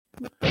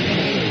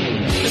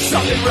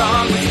something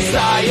wrong with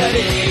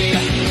society.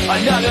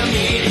 Another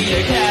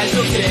media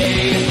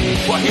casualty.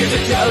 Well, here's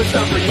a dose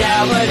of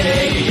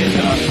reality. In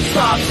the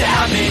small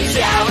town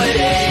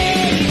mentality.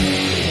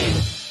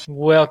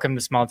 Welcome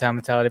to Small Town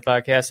Mentality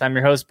Podcast. I'm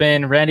your host,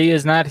 Ben. Randy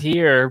is not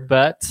here,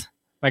 but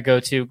my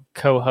go-to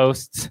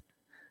co-host,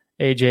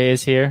 AJ,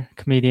 is here.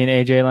 Comedian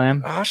AJ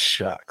Lamb. Oh,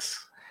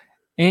 shucks.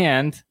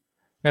 And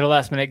we had a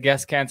last-minute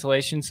guest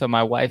cancellation, so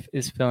my wife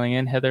is filling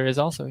in. Heather is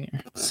also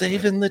here.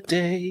 Saving the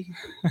day.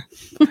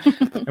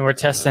 And we're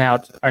testing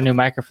out our new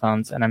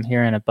microphones, and I'm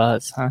hearing a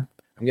buzz, huh?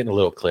 I'm getting a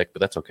little click, but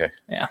that's okay.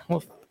 Yeah,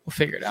 we'll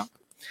figure it out.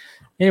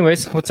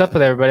 Anyways, what's up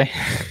with everybody?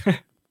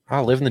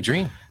 Oh, living the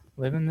dream.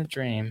 Living the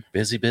dream.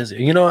 Busy.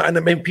 You know, and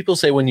I mean, people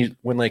say when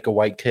like a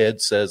white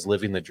kid says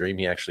living the dream,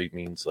 he actually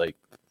means like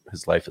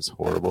his life is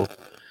horrible.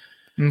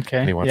 Okay.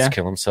 And he wants to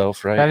kill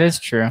himself, right? That is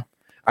true.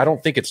 I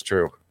don't think it's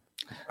true.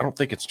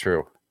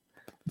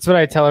 That's what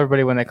I tell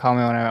everybody when they call me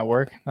when I'm at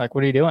work. Like,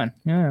 what are you doing?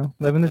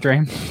 Living the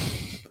dream.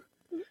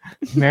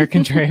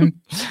 American dream.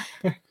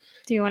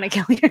 Do you want to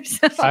kill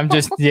yourself? I'm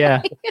just,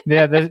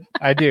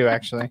 I do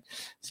actually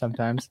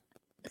sometimes.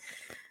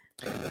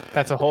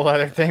 That's a whole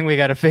other thing we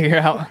got to figure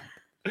out.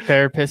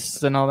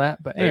 Therapists and all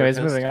that. But anyways,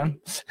 moving on.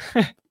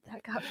 That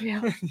got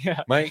real.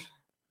 Yeah.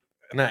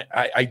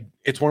 I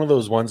it's one of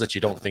those ones that you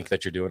don't think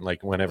that you're doing.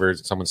 Like whenever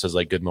someone says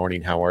like, "Good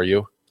morning, how are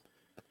you?"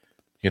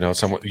 You know,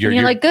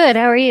 you're like, "Good,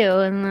 how are you?"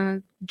 And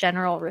the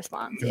general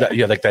response.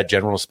 Like that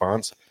general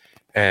response.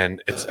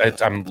 And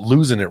I'm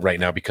losing it right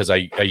now because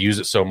I use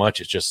it so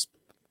much. It's just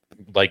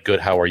like, "Good,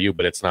 how are you?"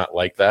 But it's not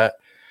like that.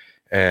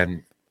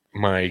 And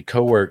my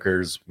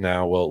coworkers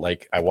now will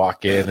like, I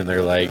walk in and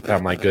they're like,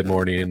 I'm like, "Good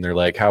morning," and they're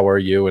like, "How are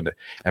you?"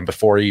 And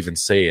before I even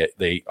say it,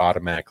 they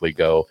automatically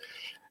go,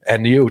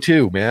 "And you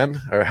too,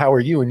 man," or "How are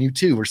you?" "And you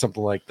too," or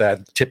something like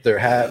that. Tip their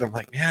hat. And I'm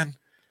like, man,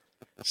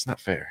 it's not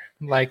fair.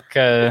 Like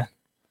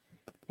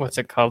what's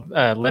it called?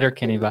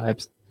 Letterkenny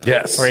vibes.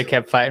 Yes. Where he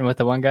kept fighting with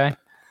the one guy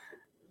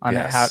on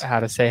Yes. how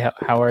to say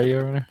how are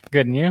you?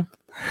 Good and you?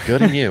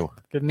 Good in you.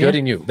 Good and Good you?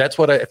 in you. That's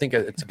what I think.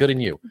 It's good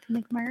in you.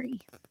 McMurray.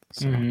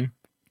 So, Mm-hmm.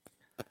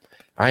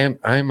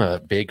 I'm a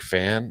big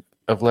fan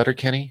of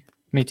Letterkenny,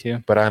 Me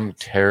too. but I'm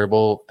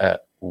terrible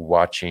at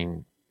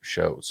watching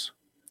shows.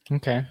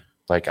 Okay.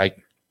 Like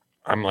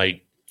I'm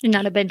like, You're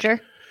not a binger?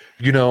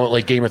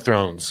 like Game of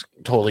Thrones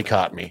totally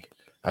caught me.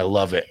 I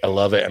love it.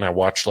 And I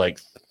watched like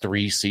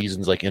 3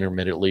 seasons like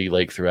intermittently,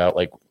 like throughout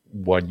like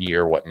 1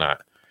 year,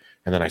 whatnot.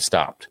 And then I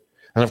stopped.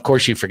 And of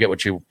course you forget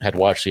what you had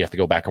watched. So you have to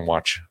go back and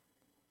watch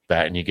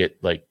that. And you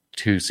get like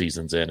 2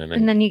 seasons in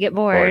and then you get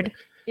bored.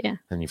 Yeah.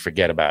 And you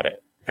forget about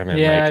it. And then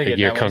Yeah, I like a get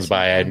year that comes way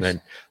by and sometimes.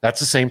 then that's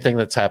the same thing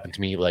that's happened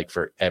to me like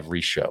for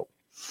every show.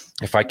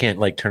 If I can't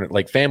like turn it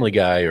like Family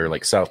Guy or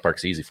like South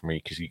Park's easy for me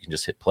because you can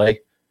just hit play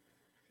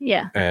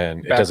Yeah.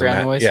 and it doesn't Background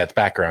matter. noise? Yeah, it's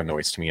background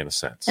noise to me in a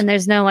sense. And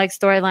there's no like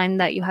storyline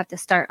that you have to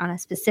start on a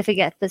specific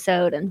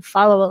episode and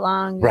follow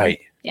along. Right.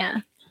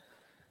 Yeah.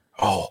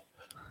 Oh,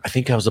 I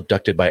think I was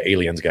abducted by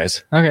aliens,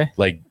 guys. Okay.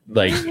 Like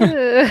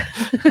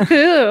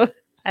Ooh.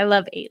 I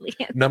love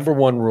aliens. number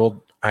one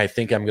rule, I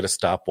think I'm going to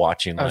stop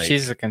watching. Oh, Like,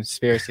 she's a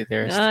conspiracy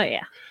theorist. Oh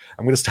yeah.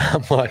 I'm going to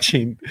stop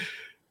watching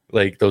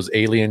like those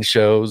alien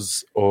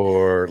shows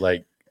or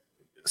like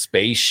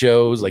space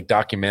shows, like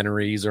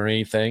documentaries or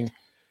anything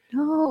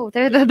No,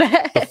 they're the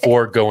best.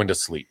 before going to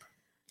sleep.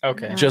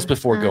 Okay. Just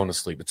before Uh-huh. going to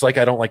sleep. It's like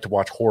I don't like to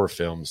watch horror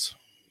films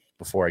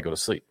before I go to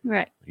sleep,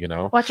 Right. you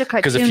know? Watch a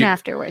 'Cause cartoon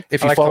afterwards.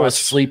 If I you like to fall watch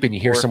asleep and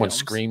you hear horror someone films.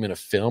 scream in a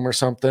film or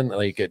something,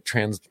 like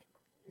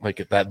like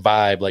that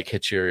vibe like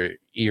hits your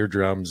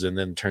eardrums and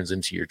then turns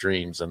into your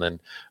dreams, and then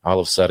all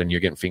of a sudden you're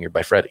getting fingered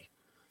by Freddy.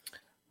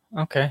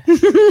 Okay.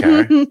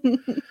 Okay.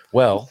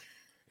 Well,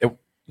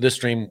 this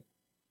dream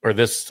or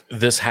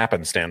this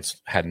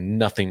happenstance had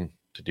nothing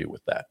to do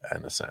with that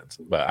in a sense.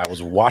 But I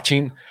was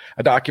watching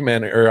a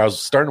documentary, or I was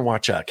starting to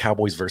watch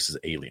Cowboys versus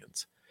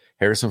Aliens.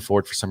 Harrison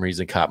Ford, for some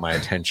reason, caught my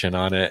attention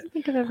on it. I don't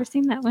think I've ever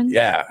seen that one.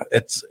 Yeah,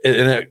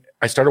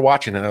 I started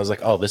watching it and I was like,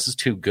 oh, this is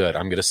too good.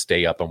 I'm going to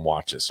stay up and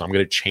watch this. So I'm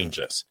going to change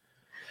this.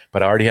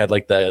 But I already had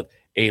like the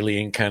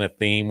alien kind of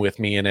theme with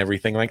me and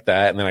everything like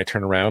that. And then I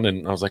turned around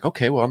and I was like,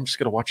 okay, well, I'm just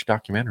going to watch a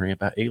documentary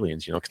about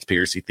aliens,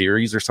 conspiracy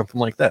theories or something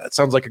like that. That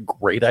sounds like a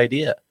great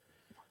idea.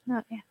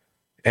 Oh, yeah.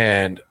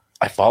 And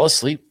I fall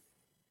asleep.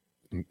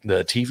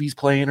 The TV's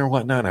playing or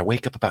whatnot. And I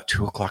wake up about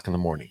 2:00 in the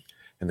morning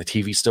and the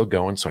TV's still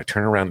going. So I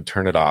turn around and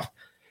turn it off.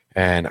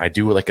 And I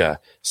do like a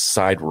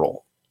side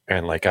roll.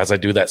 And like, as I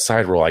do that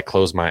side roll, I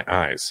close my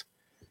eyes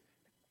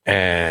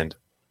and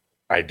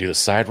I do the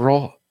side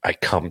roll. I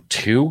come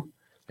to,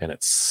 and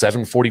it's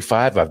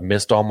 7:45. I've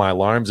missed all my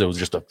alarms. It was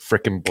just a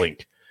freaking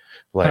blink.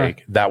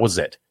 That was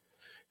it.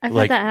 I've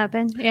Like- had that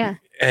happen. Yeah.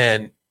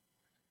 And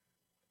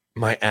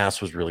my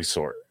ass was really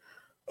sore.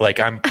 Like,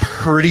 I'm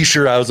pretty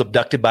sure I was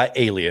abducted by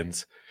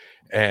aliens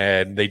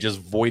and they just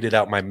voided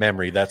out my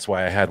memory. That's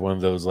why I had one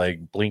of those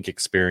like blink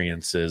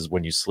experiences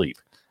when you sleep.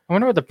 I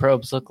wonder what the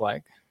probes look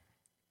like.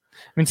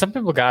 I mean, some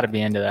people got to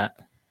be into that.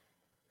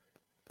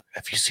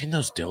 Have you seen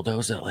those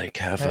dildos that like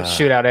have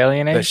shoot out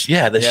alien the eggs.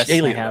 yeah, the Yes, I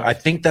alien? have. I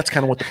think that's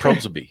kind of what the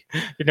probes would be.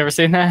 You've never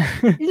seen that?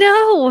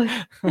 No.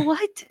 What?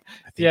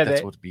 I think Yeah,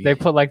 that's what it'd be. They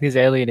put like these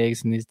alien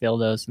eggs in these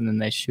dildos, and then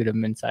they shoot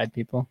them inside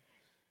people.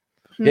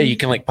 yeah, you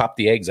can like pop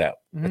the eggs out.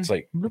 Mhm.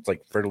 It's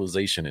like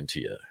fertilization into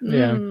you.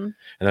 Yeah. Mm. And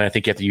then I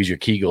think you have to use your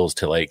Kegels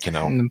to like, And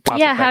then pop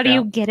Yeah, it how back do you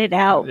out. get it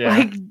out? Yeah.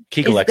 Like,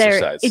 Kegel is there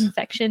exercise.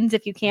 infections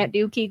if you can't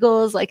do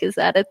Kegels? Like, is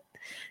that a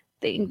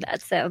thing?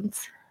 That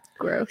sounds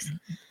gross.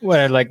 What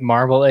are like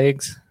marble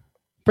eggs?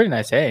 Pretty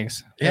nice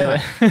eggs.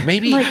 Yeah.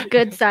 Maybe Like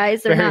good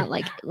size. They're Very not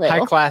like high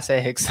little. class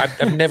eggs.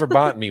 I've never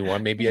bought me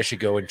one. Maybe I should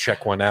go and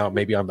check one out.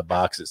 Maybe on the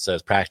box it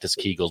says practice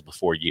Kegels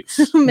before use.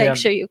 Make Yeah.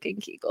 sure you can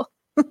Kegel.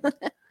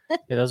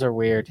 Yeah, those are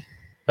weird,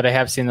 but I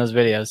have seen those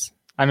videos.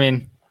 I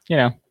mean,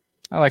 I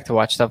like to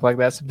watch stuff like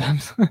that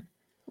sometimes.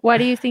 Why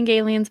do you think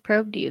aliens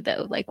probed you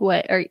though? Like,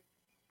 what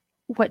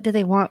do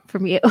they want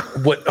from you?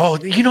 What? Oh,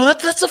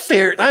 that's a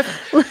fair. Like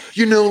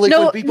no,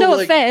 when people no are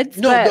like, offense,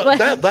 no, but no,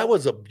 like, that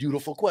was a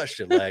beautiful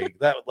question. Like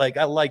that, like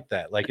I like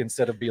that. Like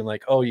instead of being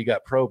like, oh, you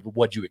got probed,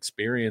 what'd you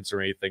experience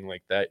or anything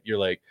like that, you're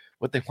like,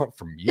 what they want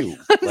from you.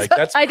 Like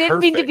that's I didn't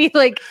mean to perfect. be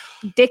like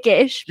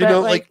dickish, You but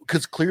know, like,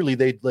 because clearly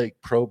they'd like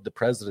probe the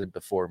president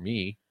before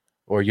me,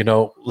 or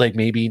like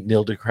maybe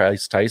Neil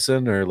deGrasse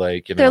Tyson, or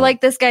like they're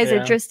like, this guy's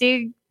Yeah.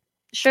 interesting,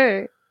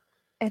 sure,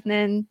 and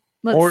then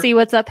let's Or- see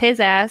what's up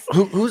his ass.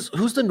 who's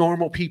the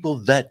normal people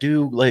that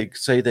do like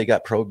say they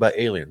got probed by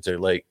aliens? They're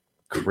like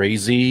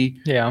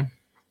crazy, Yeah.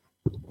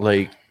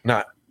 like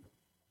not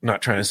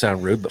trying to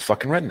sound rude, but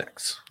fucking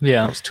rednecks.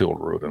 Yeah. That's too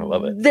rude, and I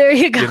love it. There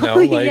you go.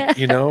 Like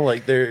yeah.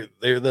 like they're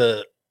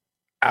the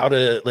out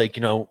of like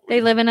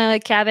They live in a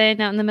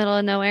cabin out in the middle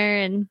of nowhere,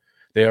 and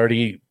they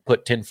already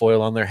put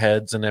tinfoil on their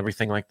heads and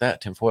everything like that,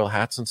 tinfoil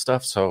hats and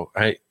stuff. So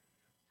I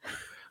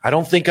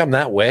don't think I'm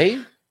that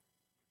way.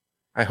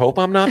 I hope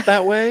I'm not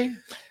that way.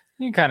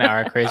 You kind of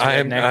are crazy. I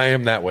am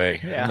redneck. that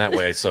way. Yeah. I'm that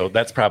way. So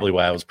that's probably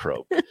why I was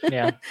probed.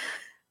 Yeah.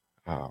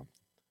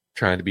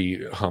 Trying to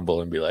be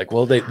humble and be like,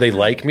 well, they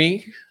like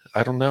me.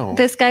 I don't know.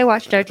 this guy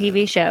watched our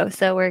TV show,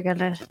 so we're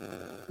gonna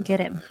get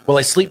him. Well,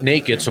 I sleep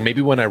naked, so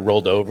maybe when I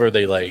rolled over,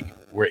 they like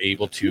were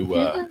able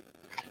to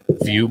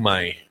view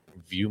my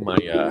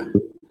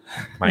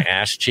my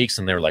ass cheeks,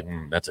 and they were like,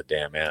 "That's a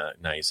damn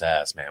nice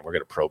ass, man. We're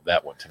gonna probe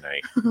that one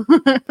tonight."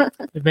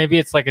 Maybe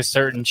it's like a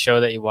certain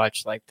show that you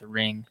watch, like The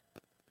Ring.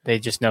 They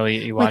just know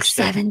you Like watched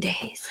it. 7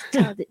 days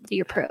till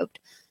you're probed.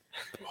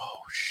 Oh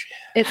shit!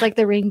 It's like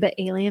the Ring, but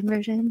alien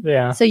version.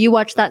 Yeah. So you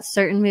watch that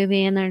certain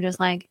movie, and they're just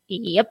like,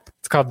 "Yep."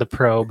 It's called The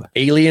Probe.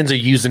 Aliens are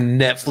using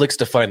Netflix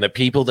to find the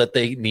people that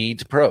they need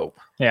to probe.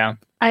 Yeah.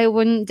 I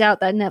wouldn't doubt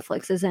that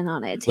Netflix is in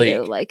on it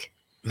too. Like,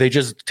 They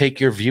just take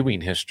your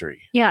viewing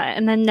history. yeah,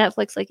 and then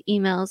Netflix like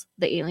emails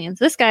the aliens.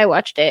 This guy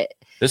watched it.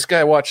 This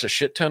guy watched a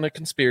shit ton of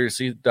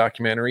conspiracy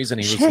documentaries, and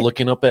he was Shit.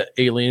 looking up at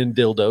alien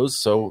dildos.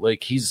 So,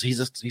 like, he's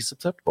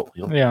susceptible.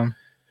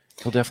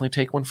 He'll definitely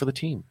take one for the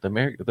team. The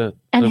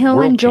And the he'll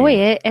world enjoy team.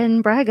 it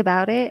and brag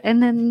about it,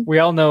 and then We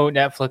all know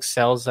Netflix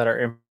sells that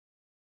are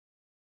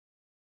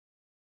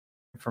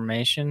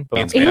information.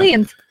 But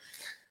Aliens,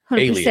 man.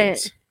 100%.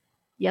 Aliens.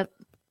 Yep.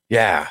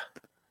 Yeah.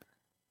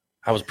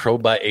 I was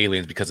probed by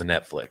aliens because of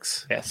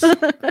Netflix. yes.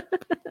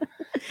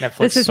 Netflix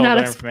This is sold not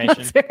that a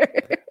information.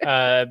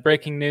 sponsor.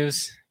 Breaking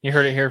news. You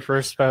heard it here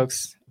first,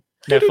 folks.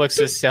 Netflix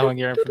is selling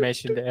your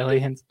information to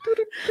aliens.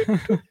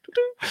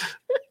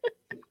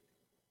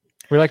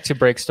 We like to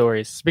break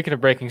stories. Speaking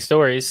of breaking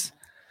stories,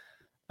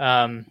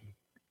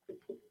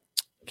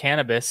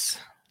 cannabis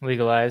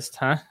legalized,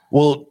 huh?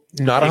 Well,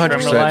 not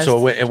 100%.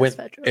 So it went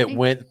Just it federally.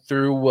 went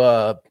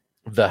through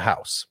the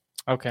House.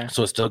 Okay.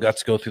 So it still got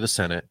to go through the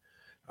Senate.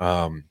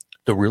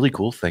 The really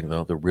cool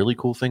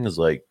thing is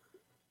like,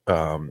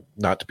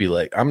 not to be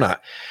like, I'm one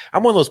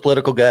of those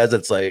political guys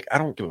that's like, I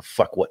don't give a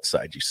fuck what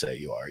side you say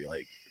you are. You're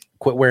like,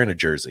 quit wearing a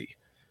jersey.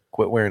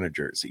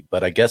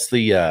 But I guess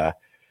the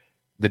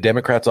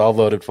Democrats all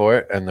voted for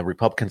it, and the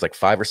Republicans, like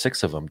 5 or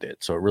 6 of them did.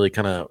 So it really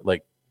kind of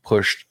like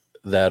pushed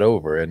that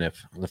over. And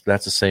if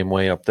that's the same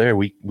way up there,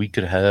 we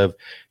could have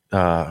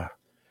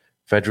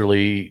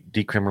federally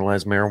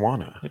decriminalized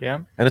marijuana. Yeah.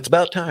 And it's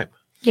about time.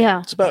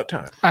 Yeah. It's about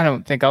time. I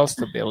don't think I'll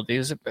still be able to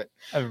use it, but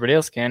everybody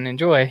else can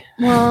enjoy.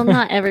 Well,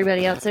 not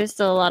everybody else. There's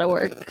still a lot of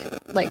work,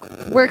 like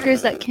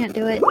workers that can't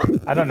do it.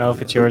 I don't know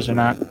if it's yours or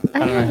not. I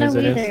don't don't know know whose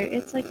it is. either.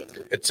 It's like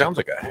It sounds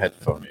like a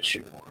headphone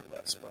issue, more or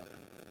less.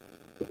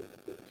 But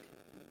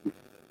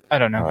I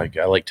don't know.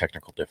 I like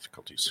technical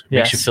difficulties. It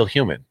makes you Yes. feel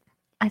human.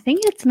 I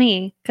think it's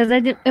me because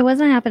it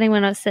wasn't happening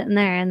when I was sitting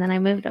there, and then I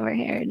moved over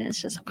here, and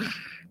it's just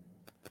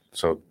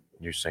So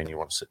you're saying you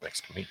want to sit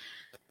next to me?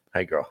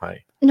 Hi, girl.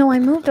 Hi. no. I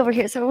moved over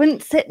here so I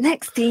wouldn't sit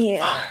next to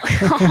you.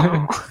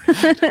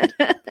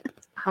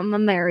 I'm a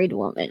married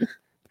woman.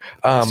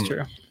 That's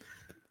true.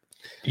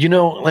 You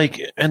know,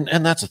 like, and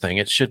that's the thing.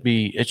 It should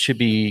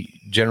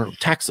be general.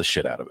 Tax the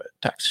shit out of it.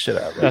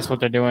 That's what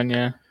they're doing,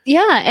 yeah.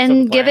 Yeah, what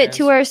and the give plan it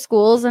to is. our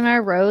schools and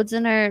our roads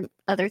and our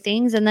other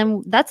things, and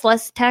then that's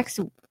less tax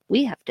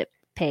we have to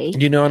pay.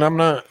 You know,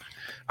 and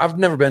I've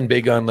never been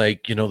big on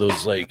like,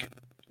 those like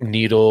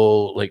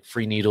needle, like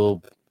free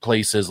needle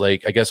places.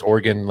 Like I guess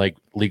Oregon like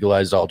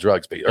legalized all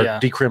drugs, but or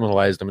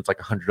decriminalized them. It's like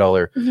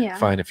 $100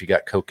 fine if you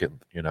got cocaine,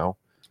 you know.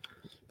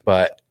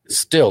 But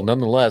still,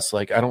 nonetheless,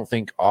 like I don't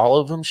think all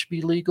of them should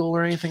be legal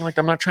or anything like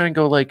that. I'm not trying to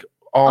go like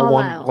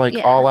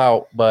all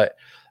out, but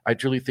I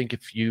truly think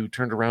if you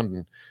turned around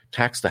and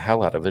taxed the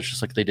hell out of it,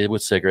 just like they did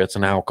with cigarettes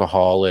and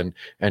alcohol and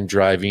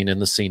driving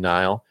and the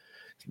senile,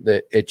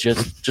 that it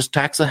just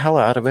tax the hell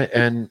out of it,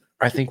 and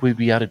I think we'd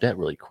be out of debt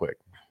really quick.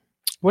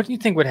 What do you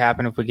think would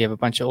happen if we gave a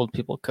bunch of old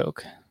people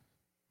coke?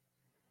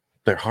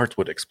 Their hearts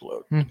would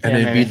explode, and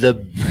it'd be the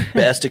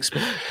best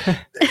experience.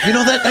 You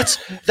know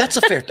that's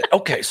a fair thing.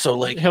 Okay, so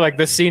like you're like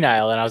the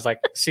senile, and I was like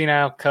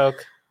senile,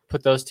 coke.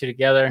 Put those two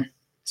together,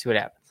 see what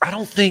happens. I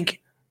don't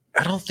think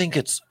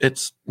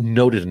it's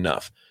noted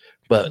enough,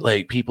 but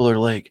like people are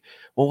like,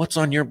 well, what's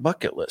on your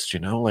bucket list?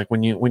 You know, like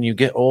when you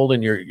get old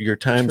and your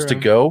time's to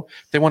go,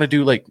 they want to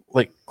do like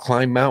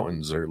climb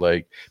mountains or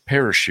like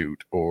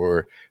parachute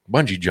or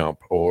bungee jump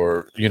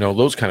or you know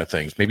those kind of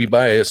things. Maybe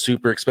buy a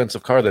super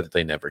expensive car that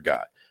they never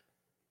got.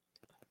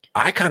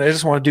 I kind of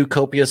just want to do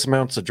copious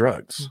amounts of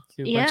drugs.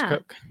 I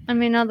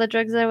mean, all the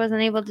drugs that I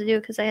wasn't able to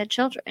do because I had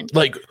children.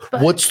 Like,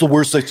 what's the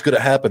worst that's going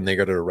to happen? They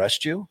got to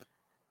arrest you?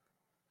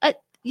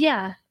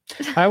 Yeah.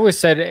 I always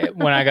said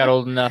when I got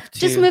old enough to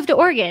just move to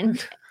Oregon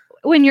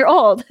when you're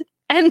old,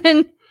 and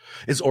then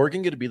is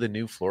Oregon going to be the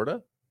new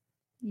Florida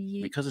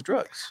because of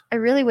drugs? I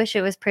really wish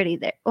it was pretty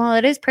there. Well,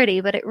 it is pretty,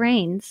 but it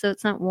rains, so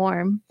it's not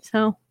warm.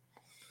 So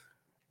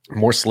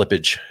more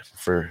slippage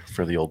for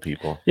the old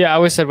people. Yeah, I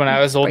always said when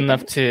I was old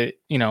enough to,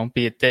 you know,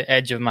 be at the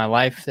edge of my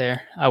life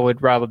there, I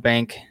would rob a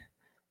bank.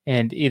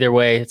 And either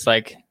way, it's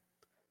like,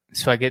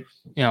 so I get,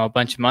 you know, a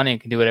bunch of money and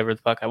can do whatever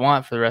the fuck I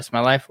want for the rest of my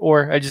life.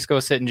 Or I just go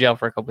sit in jail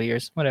for a couple of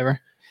years, whatever.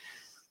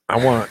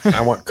 I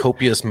want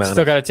copious amount.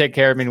 Still got to take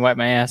care of me and wipe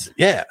my ass.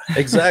 Yeah,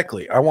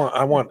 exactly. I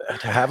want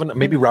to have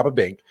maybe rob a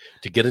bank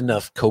to get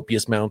enough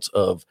copious amounts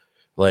of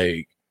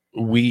like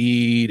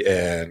weed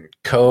and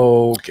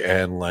coke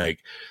and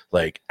like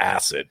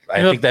acid.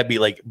 I think that'd be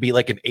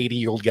like an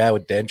 80-year-old guy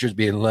with dentures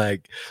being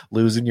like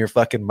losing your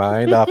fucking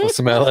mind off of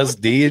some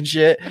LSD and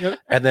shit,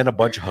 and then a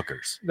bunch of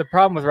hookers. The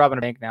problem with robbing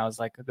a bank now is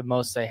like the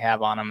most they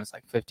have on them is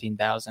like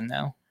 $15,000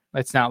 now.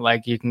 It's not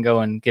like you can go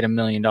and get $1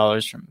 million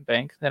from a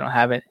bank. They don't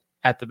have it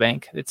at the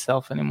bank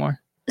itself anymore.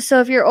 So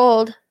if you're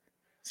old,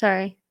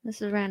 sorry,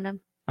 this is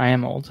random. I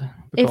am old.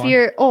 If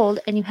you're old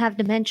and you have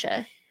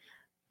dementia,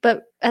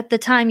 but at the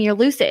time you're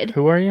lucid.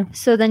 Who are you?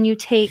 So then you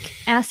take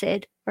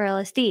acid or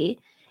LSD,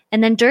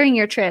 and then during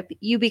your trip,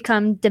 you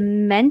become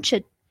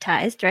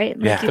dementiatized, right?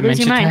 Like you lose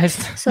your mind.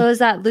 So is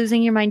that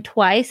losing your mind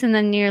twice? And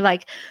then you're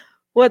like,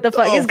 what the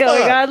fuck is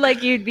going on?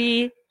 Like you'd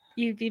be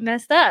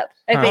messed up.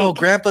 I think. Oh,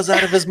 Grandpa's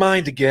out of his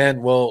mind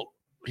again. Well,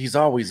 he's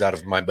always out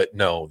of mind, but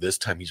no, this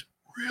time he's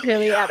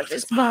really out of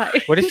his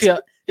mind.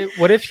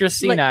 What if you're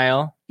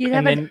senile? You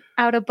have an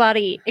out of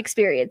body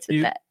experience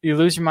with that. You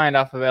lose your mind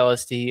off of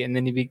LSD, and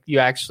then you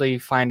actually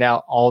find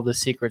out all the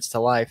secrets to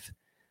life,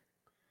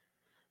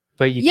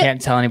 but you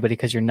can't tell anybody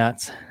because you're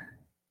nuts.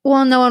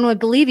 Well, no one would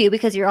believe you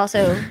because you're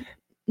also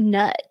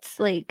nuts.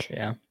 Like,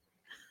 yeah,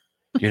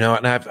 you know.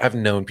 And I've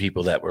known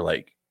people that were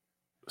like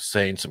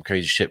saying some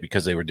crazy shit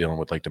because they were dealing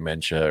with like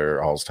dementia or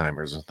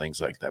Alzheimer's and things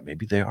like that.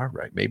 Maybe they are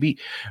right. Maybe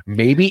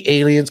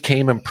aliens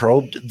came and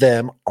probed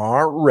them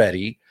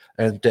already,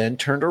 and then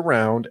turned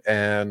around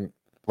and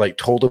like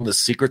told them the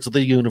secrets of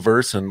the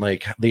universe and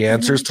like the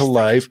answers to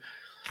life.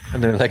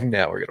 And they're like,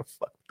 now we're going to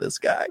fuck this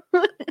guy.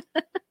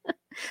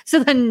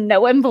 So then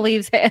no one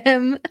believes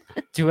him.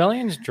 Do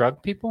aliens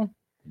drug people?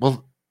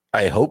 Well,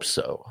 I hope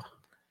so.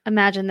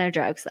 Imagine their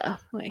drugs though.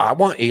 Like, I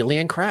want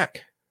alien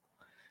crack.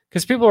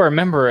 Because people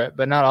remember it,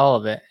 but not all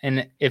of it.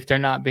 And if they're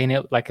not being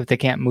able, like if they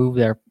can't move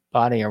their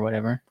body or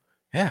whatever.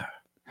 Yeah.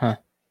 Huh.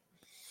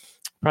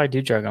 Probably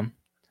do drug them.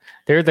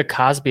 They're the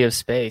Cosby of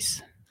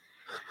space.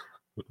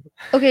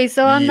 Okay,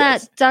 so on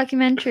that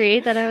documentary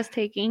that I was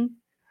watching,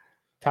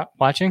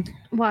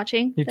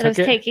 I was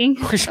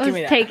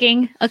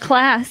taking a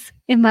class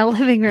in my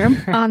living room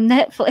on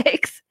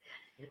Netflix,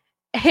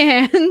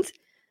 and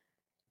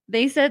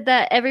they said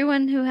that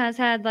everyone who has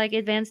had like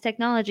advanced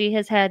technology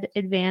has had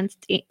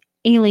advanced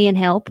alien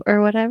help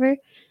or whatever,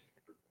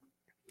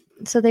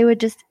 so they would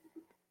just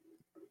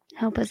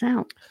help us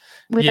out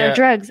with our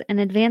drugs and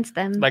advance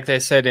them. Like they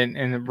said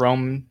in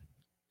Rome.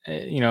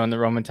 In the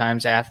Roman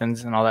times,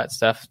 Athens and all that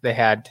stuff, they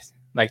had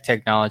like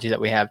technology that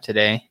we have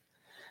today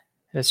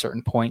at a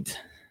certain point.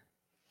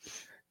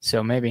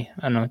 So maybe,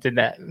 I don't know, did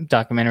that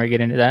documentary get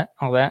into that,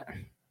 all that?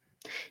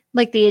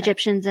 Like the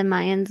Egyptians and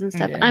Mayans and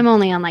stuff. Yeah. I'm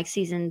only on like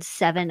season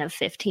 7 of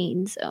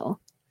 15, so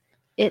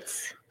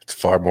it's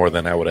far more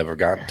than I would ever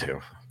gotten to.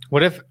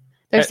 What if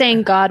they're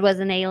saying God was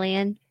an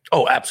alien?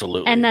 Oh,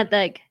 absolutely. And that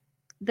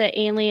the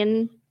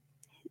alien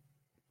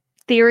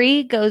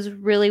theory goes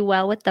really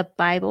well with the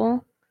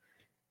Bible.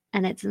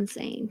 And it's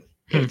insane.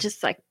 It's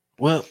just like,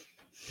 well,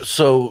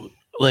 so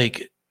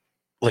like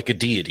a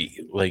deity.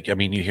 Like, I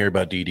mean, you hear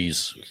about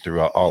deities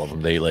throughout all of them.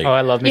 They like,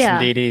 I love me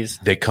some deities.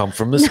 They come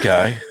from the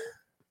sky.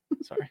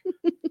 Sorry,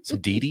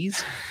 some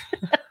deities.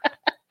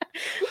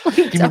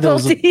 Give me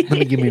those. Double D. Let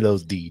me give me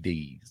those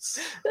DDs.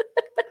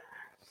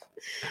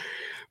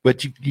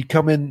 But you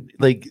come in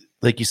like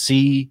you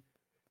see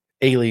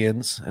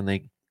aliens, and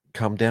they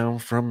come down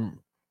from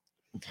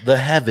the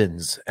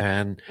heavens,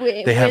 and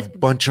they have a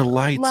bunch of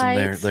lights.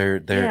 And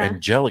they're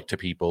angelic to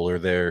people, or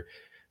they're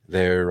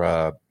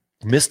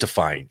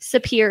mystifying,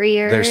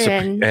 superior,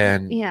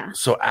 and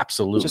so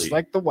absolutely, just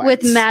like the whites.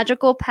 With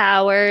magical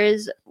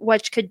powers,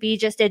 which could be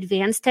just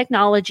advanced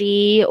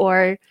technology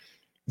or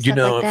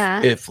like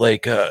that. if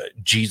like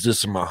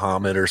Jesus or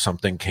Muhammad or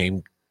something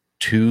came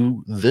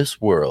to this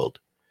world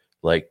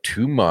like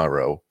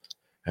tomorrow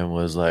and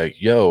was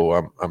like,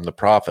 yo, I'm the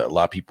prophet, a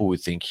lot of people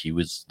would think he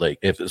was like,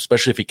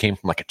 especially if he came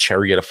from like a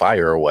chariot of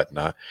fire or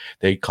whatnot,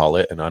 they call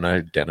it an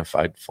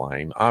unidentified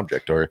flying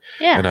object, or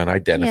an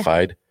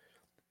unidentified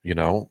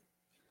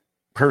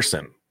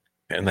person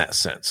in that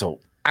sense. So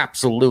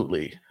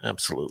absolutely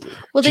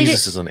well,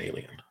 Jesus is an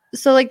alien.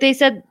 So like they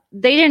said,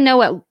 they didn't know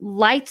what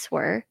lights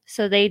were,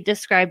 so they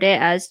described it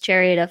as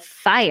chariot of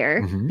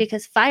fire,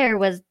 because fire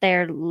was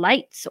their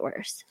light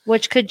source,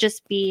 which could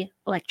just be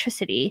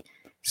electricity.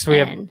 So we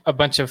have a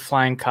bunch of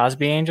flying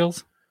Cosby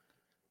angels.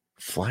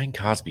 Flying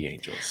Cosby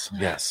angels.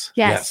 Yes.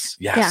 Yeah.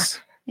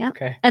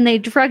 Okay. And they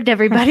drugged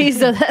everybody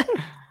so that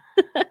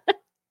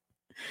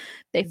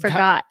they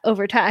forgot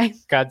over time.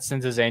 God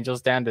sends his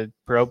angels down to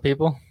probe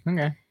people.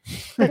 Okay.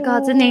 But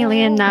God's an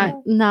alien,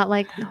 not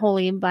like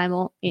Holy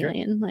Bible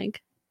alien.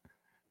 Like,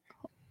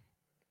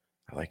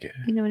 I like it.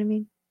 You know what I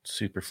mean?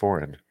 Super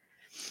foreign.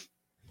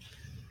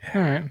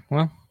 All right.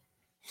 Well,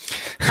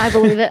 I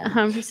believe it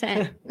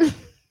 100%.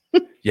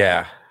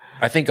 Yeah,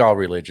 I think all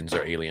religions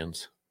are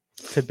aliens.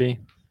 Could be.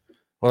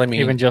 Well, I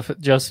mean, even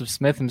Joseph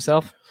Smith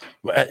himself.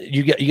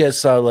 You guys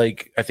saw,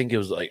 like, I think it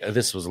was like,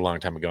 this was a long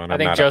time ago, and I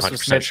think I'm not Joseph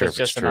 100% Smith sure is if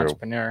just it's an true.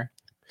 entrepreneur.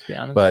 To be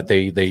honest, but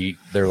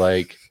they're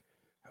like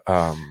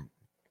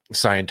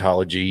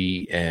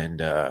Scientology and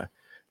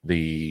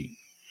the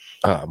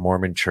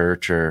Mormon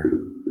Church, or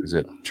is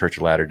it Church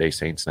of Latter-day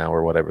Saints now,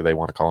 or whatever they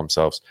want to call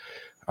themselves.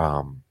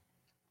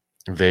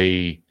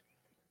 They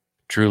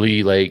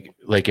truly like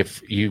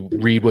if you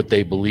read what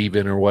they believe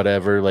in or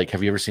whatever, like,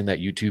 have you ever seen that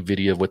YouTube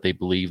video of what they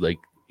believe? Like,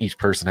 each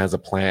person has a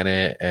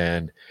planet,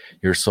 and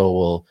your soul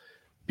will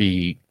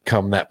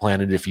become that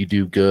planet if you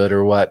do good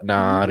or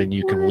whatnot, and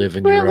you can live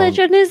in your own. What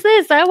religion is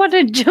this? I want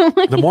to join.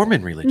 The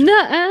Mormon religion.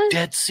 Nuh-uh.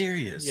 Dead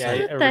serious.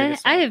 Yeah,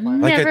 I have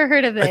never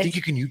heard of it. I think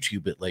you can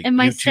YouTube it. Like, and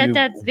my YouTube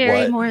stepdad's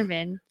very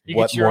Mormon.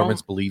 What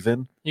Mormons believe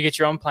in. You get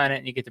your own planet,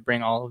 and you get to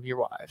bring all of your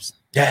wives.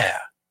 Yeah.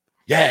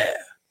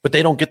 But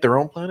they don't get their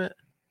own planet.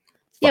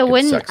 Yeah, Fucking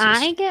wouldn't sexist.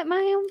 I get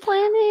my own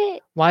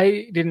planet?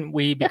 Why didn't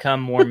we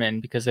become Mormon?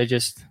 Because they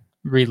just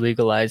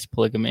re-legalized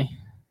polygamy.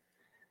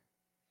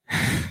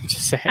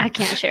 Just saying. I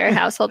can't share a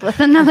household with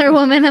another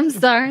woman. I'm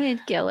sorry,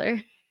 I'd kill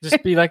her.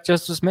 Just be like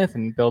Joseph Smith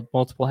and build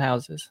multiple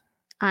houses.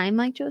 I'm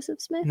like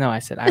Joseph Smith? No, I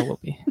said I will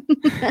be.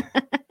 Have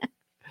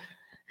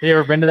you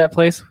ever been to that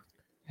place?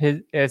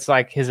 It's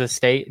like his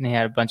estate, and he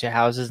had a bunch of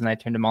houses, and they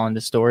turned them all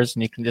into stores,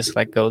 and you can just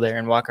like go there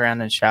and walk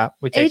around and shop.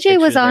 AJ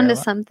was on to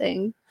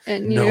something.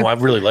 And no, I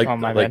really like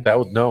bad.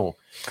 that. No,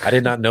 I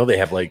did not know they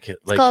have like it's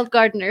called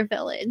Gardner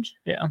Village.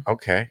 Yeah.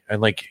 Okay, and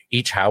like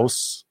each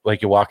house,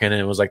 like you walk in and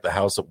it was like the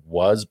house it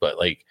was, but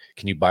like,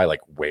 can you buy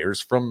like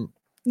wares from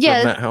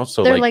that house?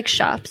 So they're like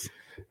shops.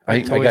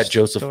 I got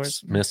Joseph stores.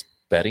 Smith's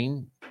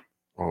bedding,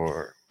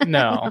 or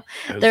no,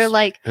 they're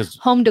like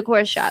home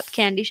decor shop,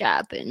 candy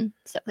shop, and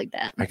stuff like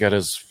that. I got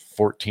his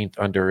 14th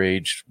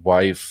underage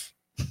wife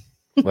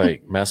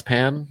like mess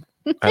pan.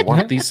 I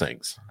want these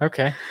things.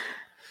 Okay.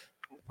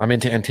 I'm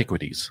into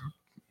antiquities.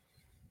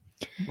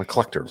 I'm a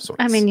collector of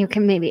sorts. I mean, you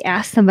can maybe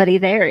ask somebody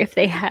there if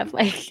they have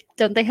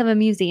don't they have a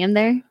museum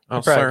there? Oh,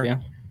 sir.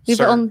 Yeah.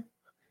 Sir. On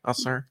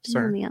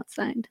the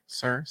outside.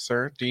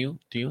 Sir, do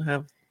you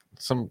have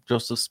some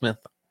Joseph Smith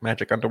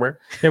magic underwear?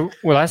 Yeah,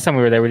 well, last time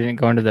we were there, we didn't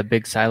go into the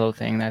big silo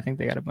thing. I think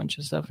they got a bunch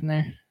of stuff in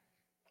there.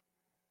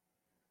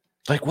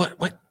 Like what?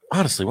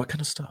 Honestly, what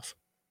kind of stuff?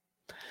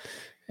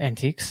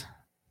 Antiques,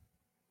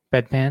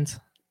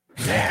 bedpans.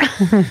 Yeah.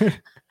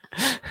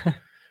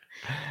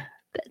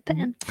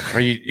 Bedpan. Or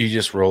you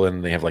just roll in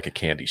and they have like a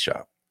candy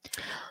shop.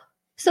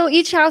 So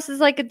each house is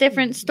like a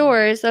different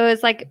store. So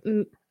it's like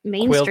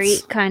Main Quilts.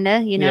 Street, kind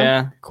of,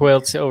 Yeah,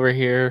 quilts over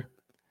here,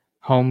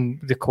 home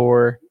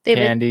decor, They have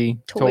a candy,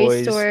 toy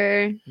toys,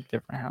 store.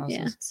 different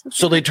houses. Yeah.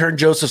 So they turned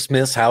Joseph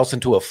Smith's house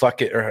into a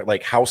fucking, or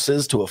like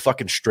houses to a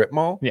fucking strip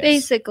mall? Yes.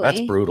 Basically.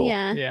 That's brutal.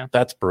 Yeah. Yeah.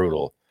 That's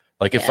brutal.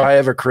 Like, if Yeah. I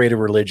ever create a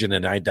religion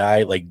and I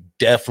die, like,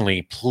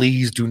 definitely,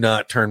 please do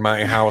not turn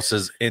my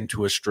houses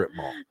into a strip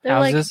mall. They're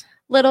like Houses.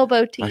 little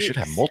boutiques. I should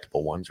have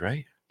multiple ones,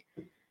 right?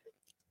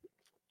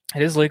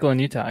 It is legal in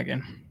Utah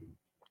again.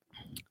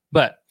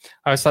 But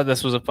I always thought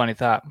this was a funny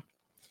thought.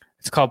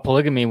 It's called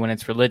polygamy when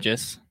it's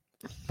religious,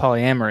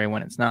 polyamory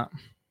when it's not.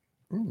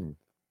 Mm.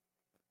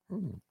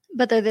 Mm.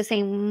 But they're the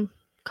same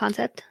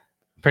concept.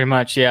 Pretty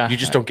much, yeah. You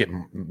just don't get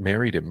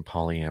married in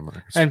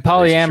polyamory. And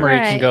polyamory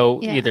can Right, go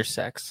yeah. either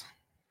sex.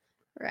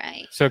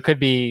 Right. So it could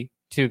be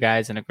two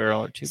guys and a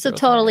girl, or two So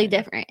girls and a totally guy.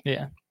 different.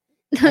 Yeah.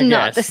 I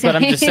Not guess, the same. but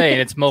I'm just saying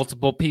it's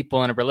multiple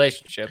people in a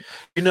relationship.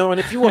 And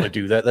if you want to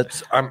do that,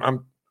 that's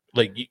I'm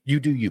like you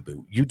do you,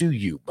 boo. You do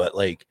you. But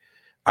like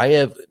I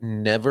have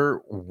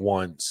never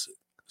once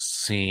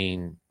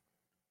seen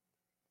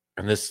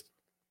an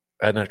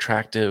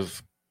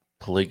attractive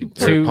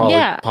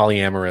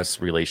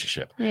polyamorous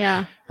relationship.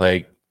 Yeah.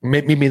 Like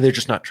maybe they're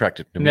just not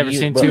attracted to me. Never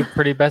seen two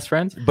pretty best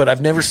friends? But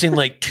I've never seen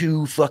like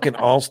two fucking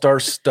all-star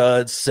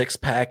studs,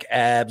 6-pack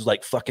abs,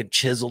 like fucking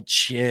chiseled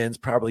chins,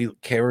 probably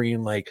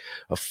carrying like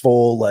a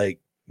full like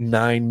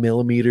 9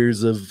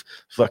 millimeters of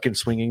fucking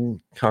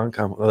swinging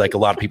concom. Like a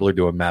lot of people are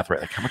doing math,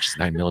 right? Like how much is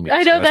 9 millimeters?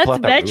 I know that's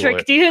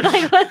metric, dude.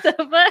 Like what the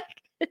fuck?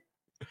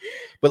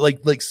 But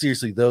like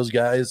seriously, those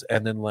guys,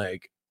 and then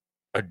like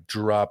a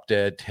drop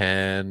dead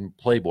 10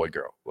 Playboy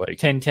girl, like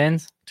 10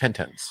 tens.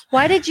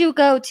 Why did you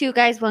go 2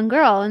 guys, 1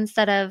 girl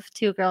instead of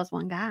 2 girls,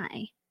 1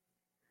 guy?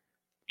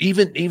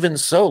 Even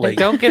so, like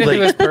don't get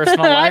into his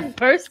personal life. I'm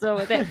personal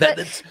with it.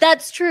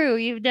 That's true.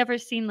 You've never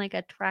seen like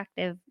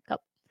attractive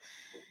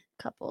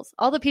couples.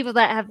 All the people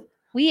that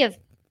we have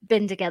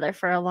been together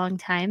for a long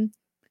time,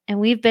 and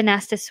we've been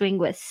asked to swing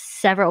with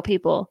several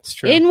people,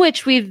 in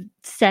which we've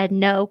said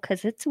no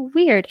because it's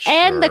weird. Sure.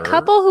 And the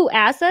couple who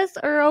asked us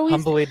are always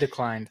humbly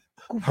declined.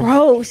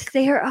 Gross.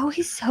 They are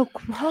always so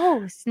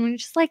gross. And we're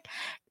just like,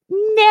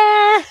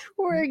 nah,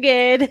 we're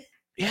good.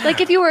 Yeah.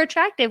 Like if you were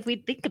attractive,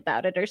 we'd think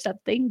about it or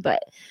something,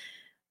 but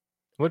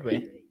would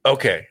we?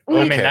 Okay.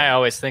 I mean, I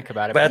always think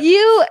about it. But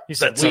you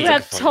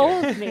have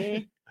told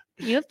me.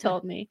 You have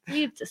told me.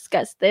 We've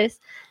discussed this.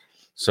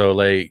 So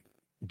like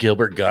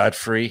Gilbert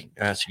Godfrey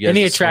asked you guys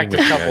any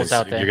attractive couples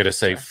out there. You're gonna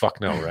say fuck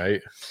no, right?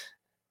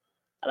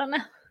 I don't know.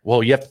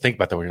 Well, you have to think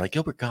about that when you're like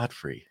Gilbert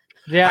Godfrey.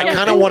 Yeah, I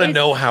kind of want to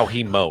know how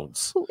he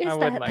moans. Who is I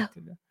that? would like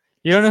to know.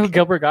 You don't know who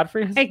Gilbert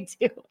Godfrey is? I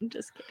do. I'm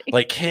just kidding.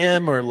 Like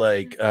him or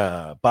like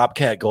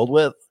Bobcat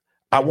Goldthwait.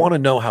 I want to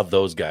know how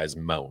those guys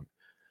moan.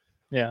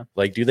 Yeah.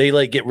 Like, do they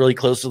like get really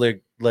close to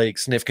their like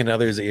sniffing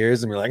others'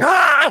 ears and be like,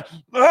 ah?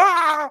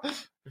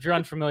 If you're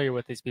unfamiliar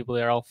with these people,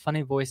 they're all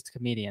funny voiced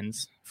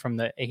comedians from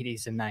the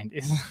 80s and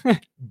 90s.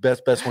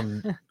 best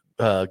one.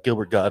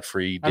 Gilbert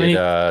Godfrey did.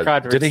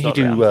 Didn't he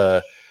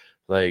do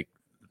like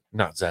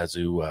not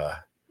Zazu?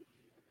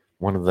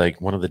 One of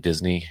the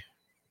Disney.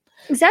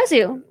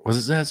 Zazu.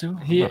 Was it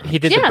Zazu? He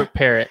did the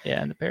parrot.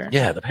 Yeah, the parrot.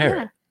 Yeah, the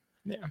parrot.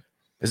 Yeah.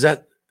 Is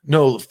that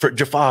for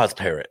Jafar's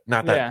parrot?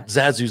 Not that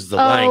Zazu's the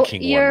Lion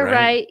King you're one,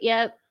 right?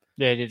 Yep.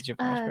 Yeah, he did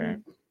Jafar's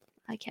parrot.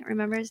 I can't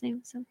remember his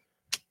name. So.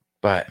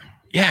 But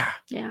yeah.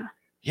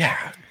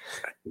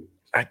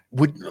 I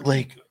would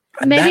like.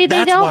 Maybe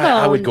they don't why know.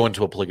 I would go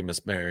into a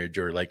polygamous marriage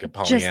or like a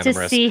polyamorous just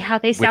to see how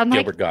they sound with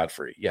like Gilbert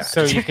Godfrey. Yeah.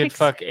 So you could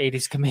fuck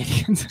 80s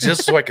comedians.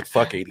 Just so I could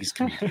fuck 80s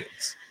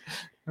comedians.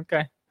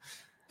 Okay.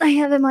 I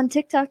have him on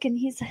TikTok and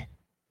he's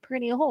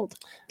pretty old.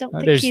 Don't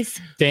think there's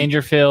he's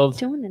Dangerfield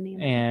doing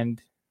anything.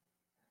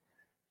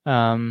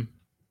 And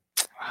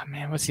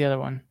what's the other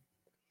one?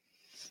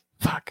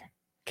 Fuck.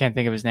 Can't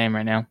think of his name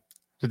right now.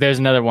 But there's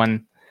another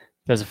one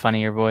that has a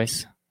funnier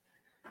voice.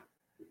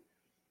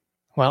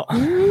 Well,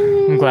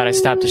 I'm glad I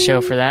stopped the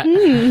show for that.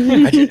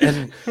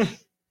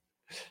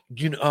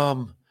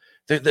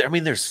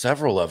 There's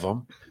several of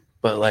them,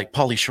 but like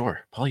Pauly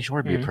Shore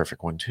would be a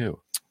perfect one too.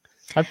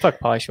 I'd fuck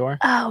Pauly Shore.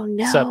 Oh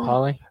no! What's up,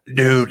 Pauly?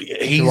 Dude,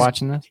 he's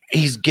watching this.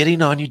 He's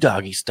getting on you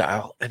doggy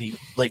style, and he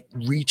like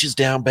reaches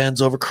down, bends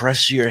over,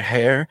 crushes your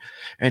hair,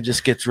 and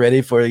just gets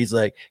ready for. He's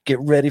like, get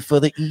ready for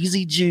the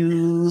easy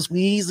juice,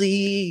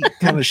 wheezy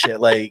kind of shit.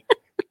 Like,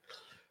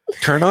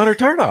 turn on or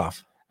turn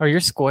off. Oh, you're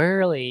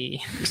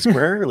squarely.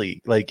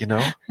 Like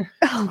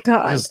Oh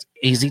God! Just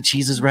easy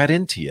cheeses right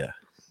into you.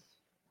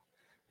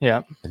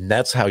 Yeah. And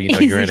that's how you know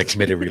you're in a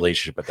committed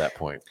relationship at that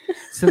point.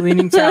 It's the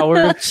leaning tower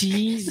of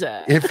cheese.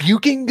 If you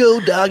can go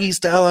doggy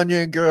style on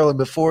your girl and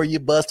before you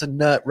bust a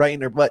nut right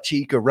in her butt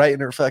cheek or right in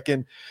her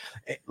fucking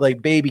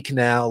like baby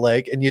canal,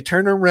 like, and you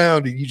turn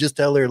around and you just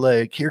tell her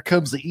like, here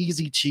comes the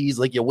easy cheese,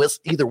 like you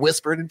either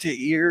whisper it into her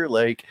ear,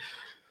 like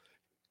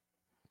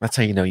that's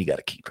how you know you got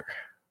to keep her.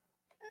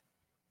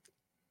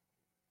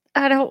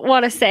 I don't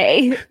want to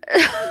say,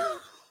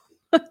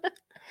 but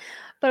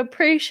I'm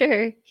pretty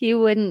sure he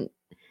wouldn't.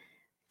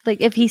 Like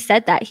if he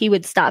said that, he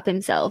would stop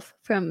himself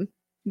from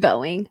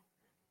going.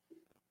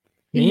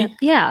 Me?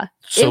 Yeah.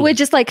 So, it would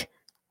just like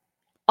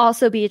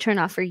also be a turn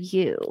off for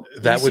you.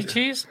 That easy would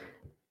cheese?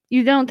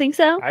 You don't think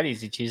so? I'd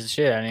easy cheese the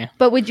shit out of you.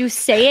 But would you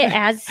say it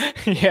as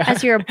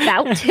as you're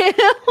about to?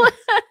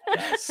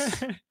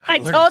 Yes. I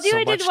told you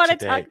I didn't want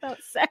to talk about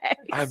sex.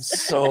 I'm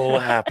so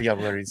happy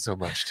I'm learning so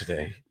much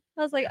today.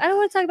 I was like, I don't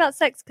want to talk about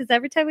sex because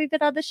every time we've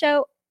been on the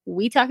show,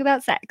 we talk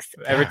about sex.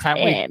 Every time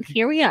and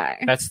here we are.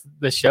 That's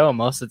the show.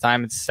 Most of the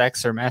time it's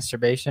sex or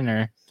masturbation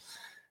or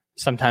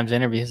sometimes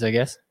interviews, I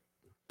guess.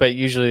 But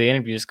usually the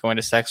interviews go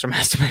into sex or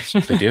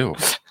masturbation. They do.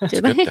 It's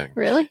a good thing.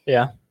 Really?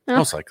 Yeah. Oh.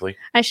 Most likely.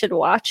 I should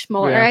watch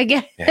more, I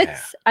guess. Yeah.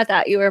 I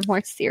thought you were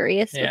more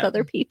serious with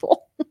other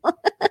people.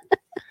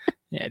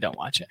 Yeah, don't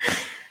watch it.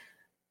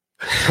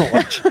 Don't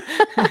watch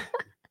it.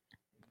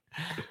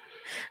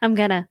 I'm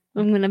gonna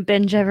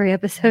binge every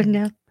episode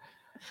now.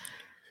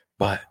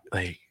 But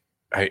like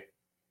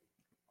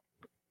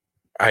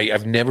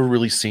I've never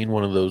really seen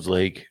one of those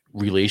like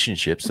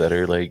relationships that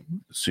are like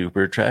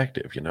super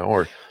attractive, you know,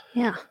 or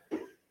Yeah.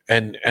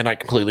 and I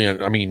completely,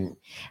 I mean,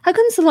 How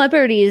come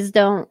celebrities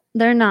they're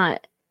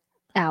not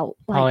out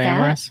like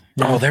Polyamorous.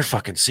 oh, they're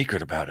fucking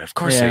secret about it. Of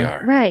course they Yeah. are.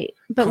 that? Right.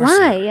 But course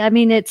they why? I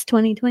mean, it's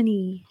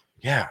 2020.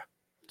 Yeah.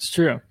 It's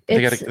true.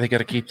 They It's, got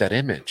to keep that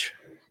image.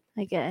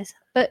 I guess.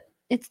 But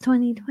it's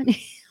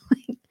 2020.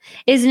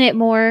 Isn't it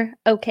more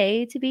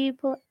okay to be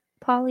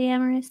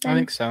polyamorous then? I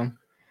think so.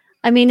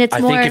 I mean, it's I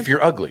more. think if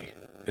you're ugly,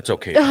 it's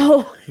okay.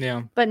 Oh,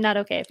 Yeah. but not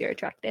okay if you're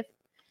attractive.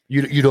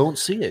 You don't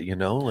see it, you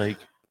know, like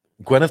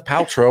Gwyneth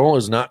Paltrow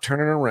is not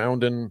turning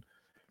around and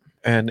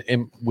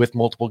with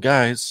multiple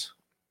guys,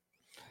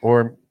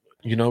 or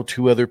you know,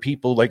 2 other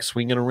people like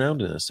swinging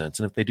around in a sense.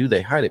 And if they do,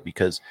 they hide it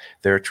because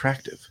they're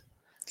attractive.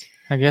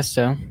 I guess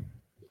so.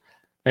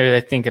 Maybe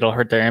they think it'll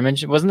hurt their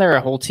image. Wasn't there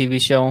a whole TV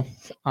show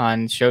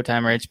on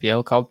Showtime or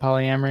HBO called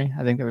Polyamory?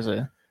 I think there was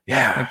a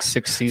Yeah,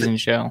 6-season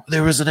show.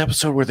 there was an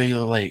episode where they were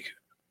like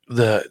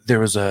there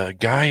was a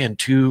guy and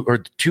two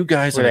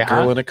guys Were and they a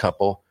girl hot? and a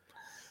couple,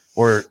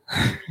 or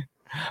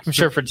I'm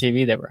sure for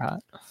TV they were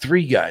hot.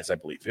 3 guys, I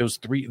believe it was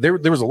 3. There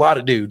was a lot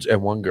of dudes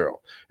and 1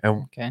 girl,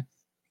 and Okay.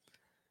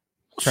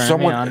 Turn me on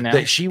someone now.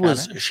 that she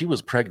Got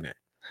was pregnant,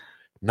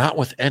 not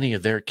with any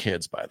of their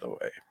kids, by the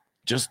way.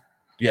 Just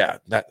yeah,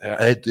 that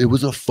it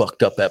was a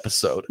fucked up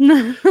episode.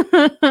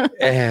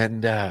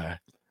 And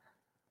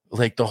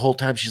like the whole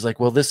time she's like,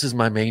 well, this is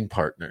my main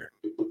partner,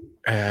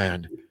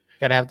 and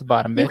Gotta have the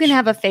bottom bitch. You can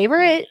have a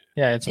favorite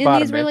yeah, it's a in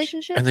bottom these bitch.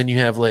 relationships. then you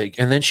have like,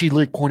 and then she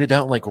like pointed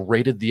out and like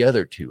rated the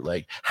other 2.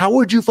 Like, how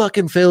would you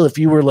fucking feel if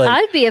you were like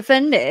I'd be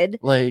offended.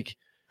 like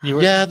You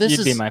were, yeah, this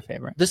you'd be is my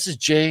favorite. this is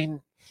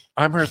Jane,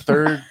 I'm her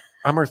third.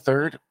 I'm her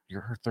third.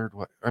 You're her third.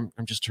 What? I'm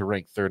just her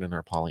ranked third in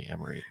our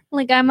polyamory.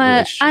 Like I'm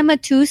a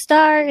Relationship.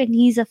 2-star and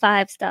he's a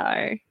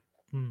 5-star.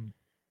 Hmm.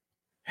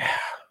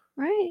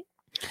 Right.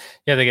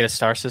 Yeah, they get a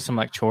star system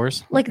like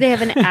chores. Like they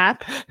have an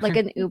app, like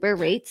an Uber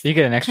rates. You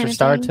get an extra kind of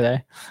star thing.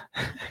 today.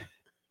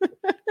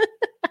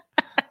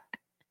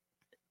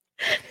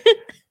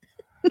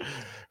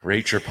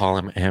 Rate your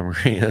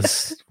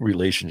polyamorous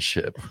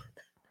relationship.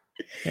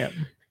 Yep.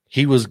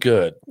 He was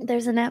good,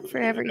 There's an app for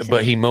everything.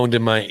 but he moaned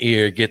in my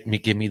ear, give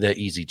me that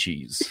easy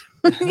cheese."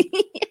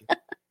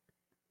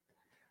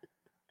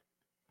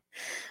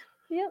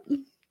 Yep.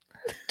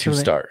 2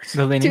 stars.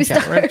 The leaning 2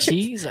 cat stars.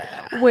 cheese.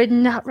 Would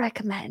not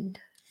recommend.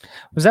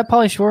 Was that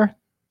Pauly Shore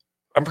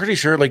I'm pretty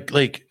sure,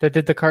 like that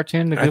did the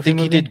cartoon, the I Goofy think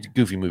movie? he did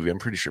Goofy movie. I'm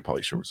pretty sure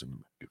Pauly Shore was in the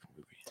Goofy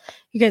movie.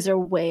 You guys are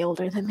way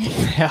older than me.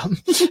 Yeah.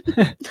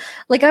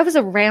 Like I was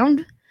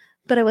around,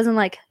 but I wasn't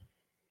like,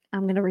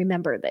 I'm gonna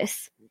remember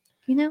this.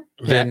 You know?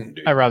 Then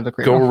I robbed the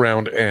go Creole.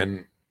 around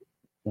and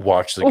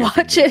watch the Goofy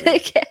Watch it movie.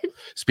 again.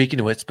 Speaking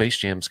of it, Space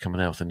Jam's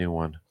coming out with a new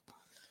one.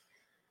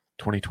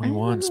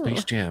 2021 Oh.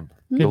 Space Jam.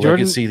 Did The Jordan-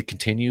 legacy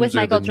continues, With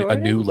or Michael a new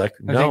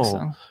Jordan? I think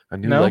so. a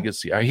new No?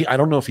 legacy. I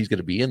don't know if he's going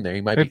to be in there.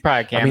 He might It'd be.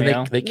 probably I mean,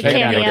 cameo. they cameo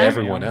cameo to Cameo.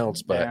 everyone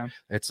else, but Yeah.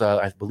 it's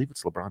I believe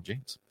it's LeBron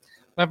James.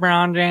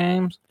 LeBron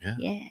James.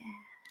 Yeah.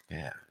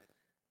 Yeah,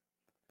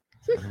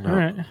 I'm All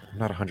right.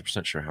 not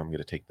 100% sure how I'm going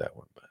to take that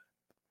one, but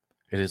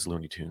it is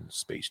Looney Tunes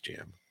Space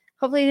Jam.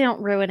 Hopefully they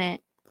don't ruin it.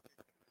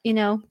 You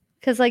know?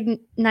 Because like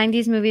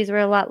 90s movies were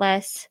a lot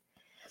less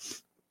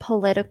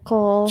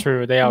political.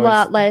 True. They A always.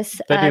 lot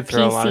less they do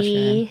throw a lot of shit in.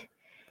 PC.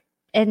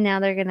 And now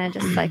they're gonna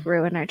just like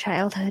ruin our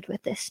childhood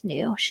with this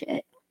new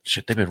shit.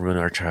 Shit, they've been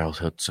ruining our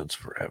childhood since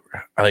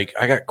forever. I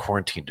got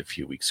quarantined a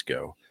few weeks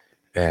ago,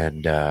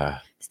 and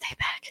Stay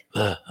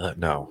back.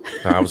 no,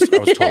 I was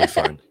totally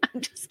fine. I'm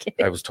just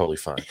kidding. I was totally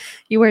fine.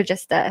 You were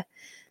just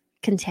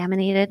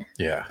contaminated.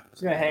 Yeah,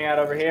 Just gonna hang out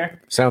over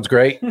here. sounds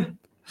great. I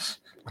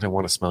didn't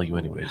want to smell you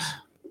anyways.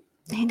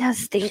 He does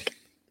stink.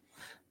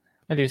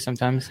 I do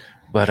sometimes.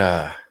 But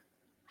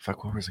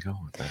fuck, where was I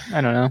going with that?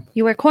 I don't know.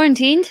 You were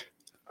quarantined,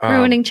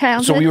 ruining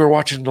childhood. So we were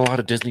watching a lot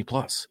of Disney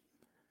Plus,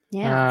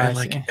 yeah. I and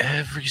like see.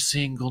 every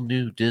single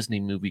new Disney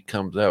movie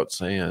comes out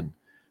saying,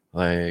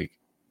 like,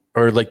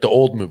 or like the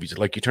old movies,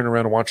 like you turn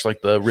around and watch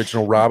like the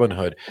original Robin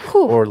Hood,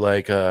 Whew. or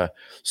like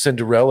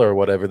Cinderella or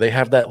whatever. They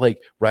have that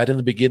like right in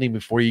the beginning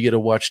before you get to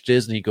watch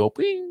Disney go.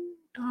 Bing.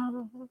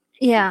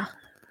 Yeah.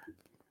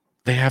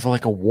 They have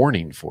like a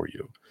warning for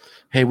you.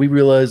 Hey, we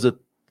realize that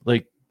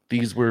like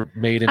these were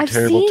made in I've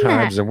terrible seen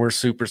times, that. and we're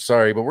super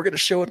sorry, but we're going to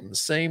show it in the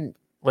same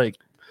like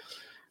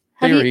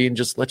Have you- theory and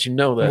just let you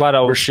know that A lot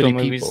of we're old school shitty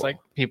movies, people. like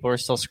people are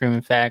still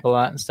screaming fag a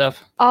lot and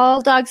stuff.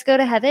 All Dogs Go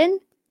to Heaven.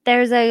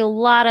 There's a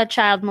lot of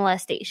child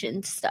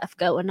molestation stuff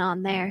going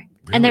on there.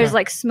 And there's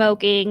like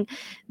smoking,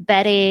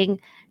 betting,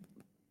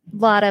 a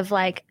lot of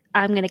like,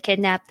 I'm going to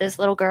kidnap this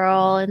little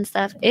girl and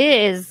stuff. It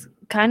is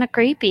kind of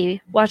creepy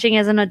watching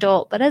as an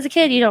adult. But as a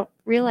kid, you don't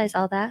realize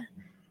all that.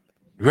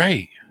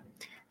 Right.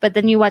 But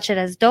then you watch it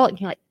as an adult and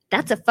you're like,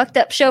 that's a fucked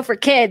up show for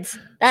kids.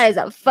 That is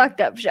a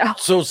fucked up show.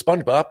 So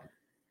SpongeBob,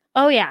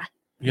 Oh, yeah.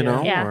 you Yeah.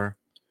 know, Yeah. or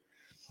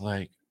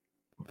like,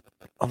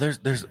 oh,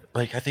 there's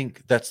like, I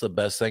think that's the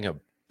best thing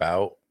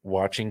about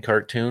watching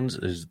cartoons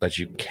is that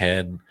you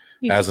can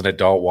as an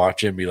adult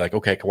watch it and be like,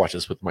 okay, I can watch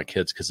this with my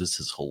kids because this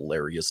is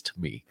hilarious to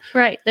me.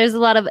 Right. There's a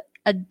lot of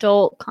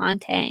adult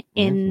content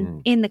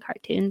in the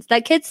cartoons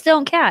that kids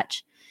don't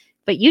catch,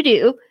 but you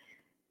do,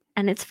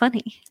 and it's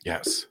funny.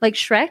 Yes. Like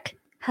Shrek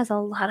has a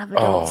lot of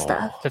adult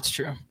stuff. That's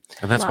true.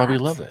 And that's why we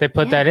love it. They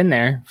put that in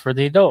there for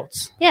the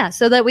adults. Yeah,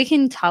 so that we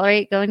can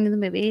tolerate going to the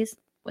movies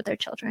with our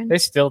children. They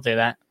still do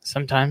that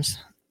sometimes.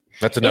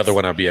 That's another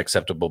one I'd be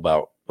acceptable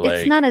about. Like,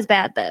 it's not as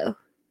bad, though.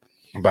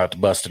 about to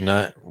bust a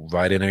nut,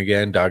 right in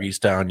again, doggy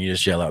style, and you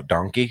just yell out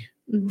donkey.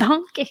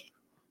 Donkey.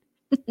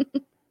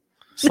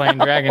 Slaying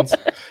dragons.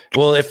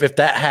 Well, if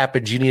that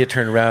happens, you need to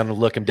turn around and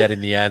look him dead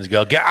in the eyes and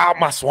go, get out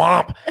my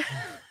swamp.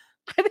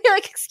 I'd be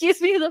like,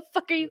 excuse me, who the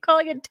fuck are you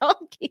calling a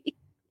donkey?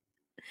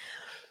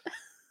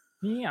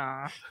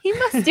 Yeah. He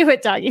must do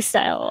it doggy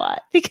style a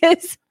lot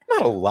because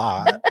Not a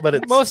lot, but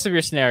it's Most of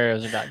your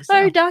scenarios are doggy or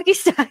style. doggy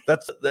style.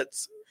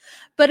 that's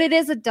But it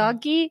is a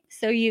donkey,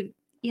 so It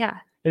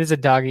is a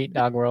dog eat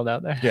dog world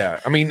out there. yeah.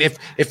 I mean,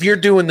 if you're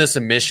doing this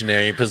in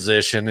missionary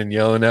position and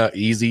yelling out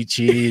easy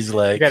cheese,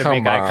 like gotta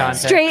come make eye on, contact.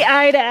 straight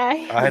eye to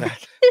eye.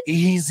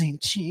 easy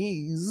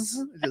cheese,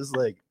 just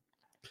like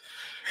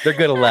they're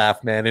gonna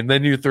laugh, man. And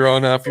then you're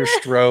throwing off your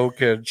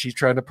stroke, and she's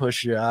trying to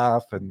push you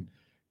off, and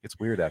it's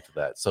weird after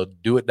that. So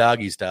do it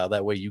doggy style.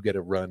 That way you get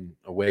to run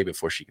away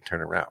before she can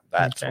turn around.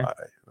 That's Okay. why.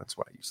 That's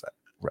why I use that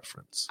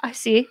reference. I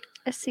see.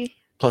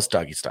 Plus,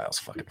 doggy style is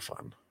fucking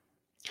fun.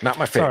 Not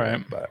my favorite,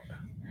 alright. but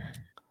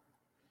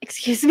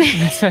Excuse me.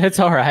 It's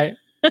all right.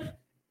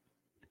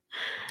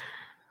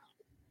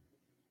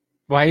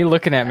 Why are you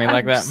looking at me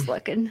like I'm that? just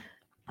looking.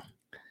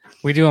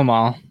 We do them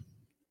all.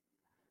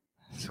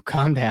 So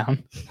calm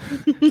down.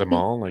 them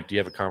all. Like, do you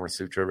have a Kama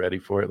Sutra ready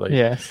for it? Like,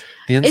 Yes.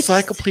 the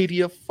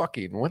Encyclopedia of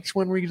fucking. Which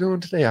one were you doing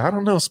today? I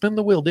don't know. Spin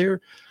the wheel,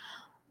 dear.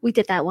 We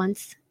did that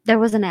once. There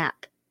was an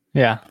app,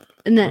 Yeah.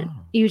 and then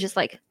Oh. you just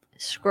like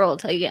scroll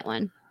till you get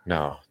one.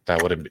 No,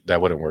 that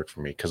wouldn't work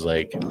for me because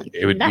like Like,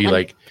 it would be nothing.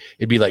 like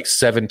it'd be like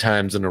 7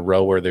 times in a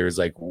row where there's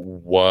like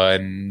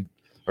one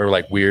or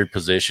like weird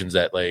positions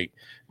that like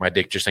my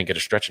dick just ain't gonna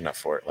stretch enough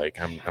for it. Like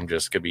I'm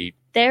just gonna be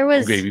There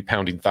was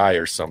pounding thigh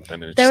or something.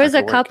 And it's there just was not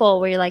a gonna work. couple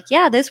where you're like,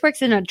 yeah, this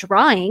works in a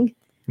drawing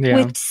Yeah.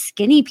 with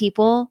skinny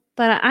people,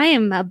 but I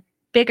am a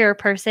bigger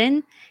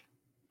person,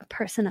 a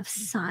person of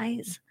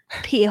size.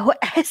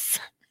 POS.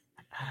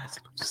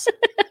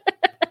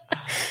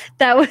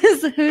 That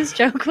was whose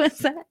joke was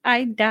that?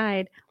 I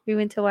died. We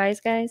went to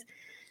Wise Guys.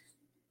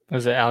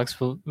 Was it Alex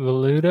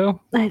Valuto?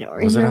 I don't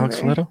remember. Was it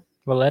Alex Leto?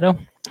 Valeto?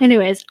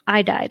 Anyways,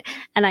 I died,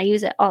 and I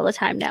use it all the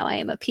time now. I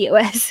am a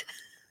POS,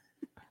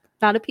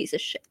 not a piece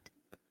of shit.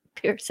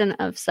 Person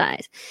of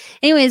size.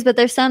 Anyways, but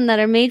there's some that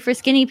are made for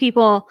skinny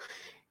people,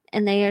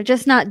 and they are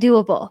just not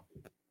doable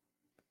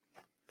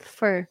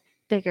for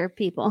bigger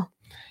people.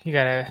 You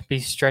gotta be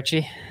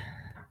stretchy.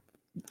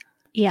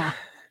 Yeah,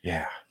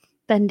 Yeah.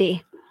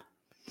 bendy.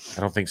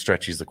 I don't think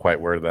stretchy is the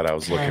quite word that I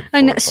was looking for.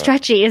 I know but-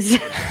 stretchy is.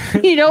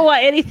 You don't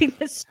want anything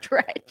to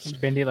stretch.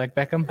 Bendy like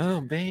Beckham.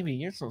 Oh, baby,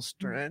 you're so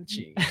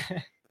stretchy.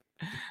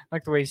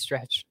 Like the way you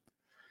stretch.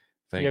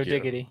 Thank Yo you.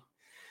 diggity.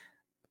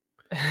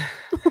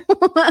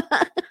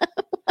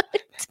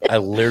 I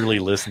literally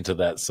listened to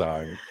that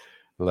song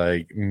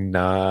like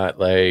not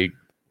like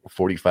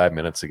 45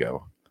 minutes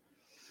ago.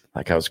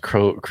 Like I was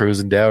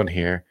cruising down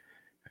here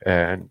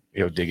and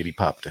Yo Diggity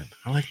popped in.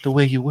 I like the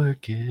way you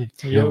work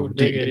it. Yo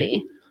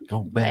diggity.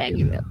 Go back. Bag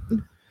you up.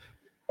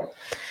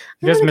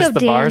 You guys I wanna missed go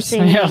the bars?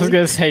 dancing. Yeah, I was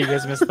gonna say you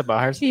guys missed the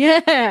bars.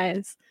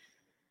 Yes.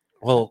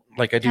 Well,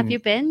 like I Have you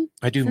do been?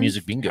 I do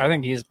music bingo. I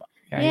think he's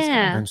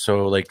Yeah. And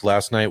so like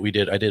last night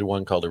I did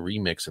one called a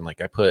remix and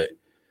like I put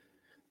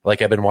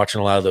like I've been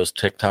watching a lot of those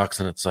TikToks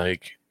and it's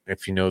like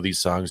if you know these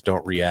songs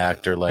don't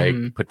react or like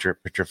Mhm. put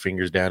your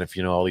fingers down if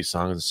you know all these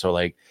songs. So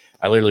like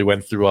I literally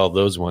went through all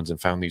those ones and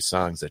found these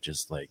songs that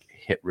just like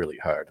hit really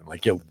hard. And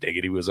like Yo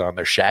Diggity was on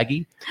there.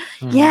 Shaggy.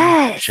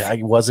 Yes.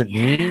 Shaggy wasn't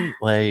me.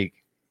 Like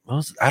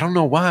those I don't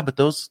know why, but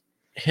those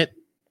hit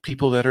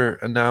people that are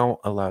now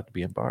allowed to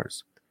be in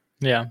bars.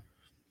 Yeah.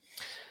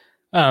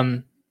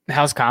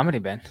 How's comedy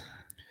been?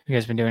 You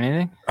guys been doing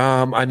anything?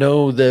 I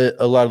know that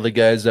a lot of the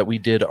guys that we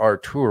did our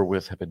tour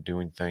with have been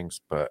doing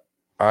things, but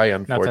I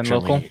local?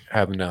 unfortunately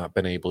have not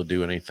been able to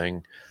do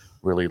anything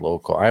really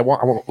local. I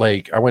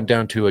went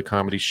down to a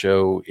comedy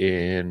show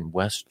in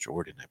West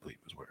Jordan, I believe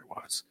was where it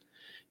was,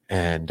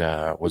 and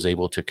was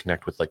able to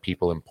connect with like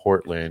people in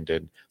Portland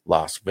and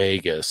Las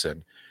Vegas,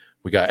 and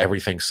we got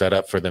everything set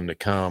up for them to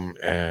come,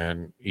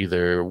 and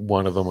either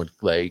one of them would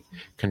like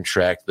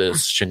contract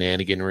this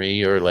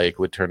shenaniganry or like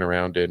would turn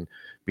around and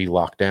be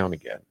locked down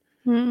again.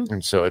 Hmm.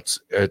 And so it's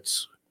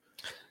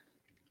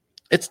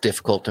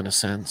difficult in a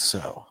sense.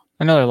 So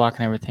I know they're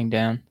locking everything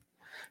down.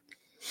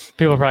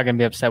 People are probably gonna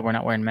be upset we're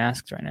not wearing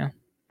masks right now.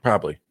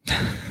 probably.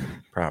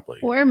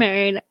 We're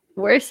married.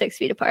 We're 6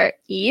 feet apart.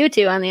 You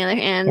two, on the other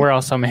hand. We're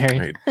also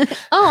married. Right.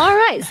 Oh, all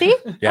right. See?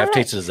 Yeah, I've All right.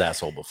 tasted his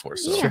asshole before.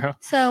 So Yeah. True.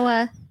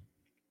 So,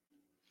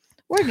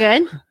 we're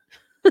good.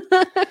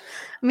 I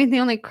mean, the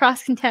only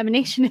cross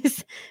contamination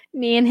is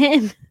me and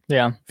him.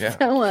 Yeah. yeah.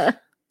 So, Well,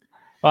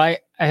 I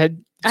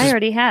had I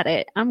already had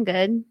it. I'm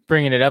good.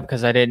 Bringing it up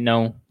because I didn't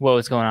know what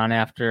was going on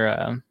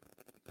after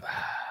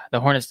the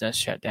Hornet's Nest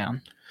shut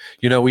down.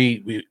 You know,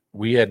 we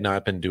had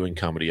not been doing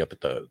comedy up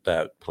at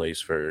that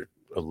place for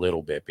a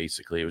little bit.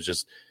 Basically, it was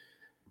just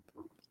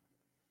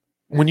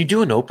when you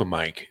do an open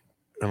mic,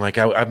 and like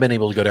I've been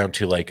able to go down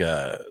to like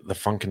the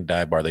Funk and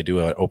Dive Bar. They do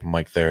an open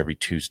mic there every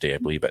Tuesday, I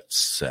believe, at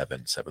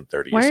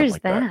 7:30. Where or something is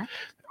like that?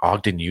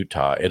 Ogden,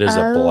 Utah. It is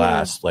a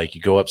blast. Like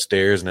you go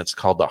upstairs, and it's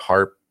called the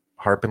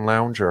Harpin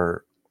Lounge,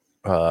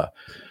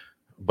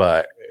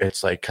 but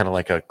it's like kind of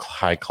like a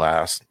high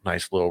class,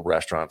 nice little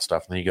restaurant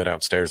stuff. And then you go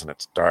downstairs, and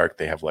it's dark.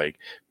 They have like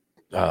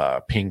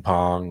ping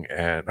pong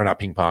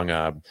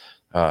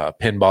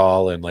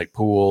pinball and like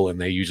pool, and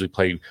they usually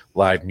play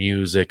live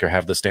music or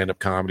have the stand-up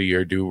comedy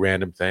or do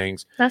random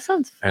things. That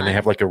sounds fun. And they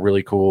have like a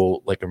really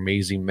cool, like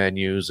amazing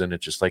menus, and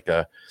it's just like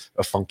a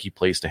funky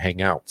place to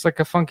hang out. It's like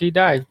a funky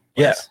dive.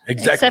 Yeah,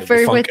 exactly. Except for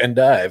Funk with and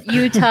Dive.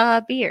 Utah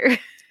beer.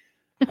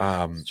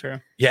 True.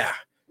 Yeah,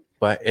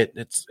 but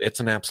it's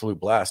an absolute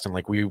blast. And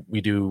like they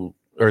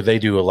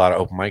do a lot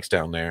of open mics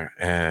down there.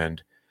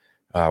 And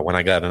when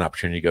I got an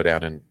opportunity to go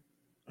down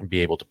and be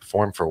able to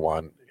perform for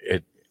one,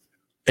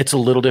 it's a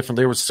little different.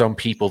 There was some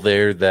people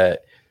there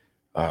that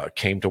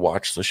came to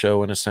watch the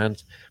show in a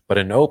sense, but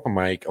in open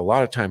mic, a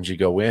lot of times you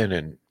go in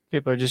and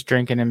people are just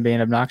drinking and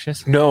being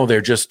obnoxious. No,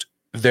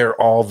 they're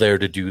all there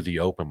to do the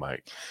open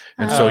mic.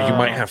 And so you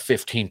might have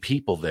 15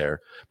 people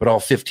there, but all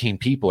 15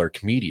 people are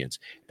comedians.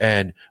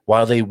 And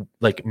while they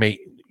like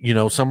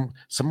some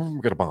of them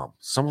are going to bomb,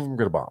 some of them are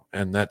going to bomb.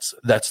 And that's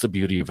the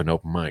beauty of an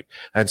open mic.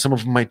 And some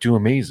of them might do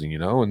amazing,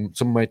 and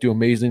some might do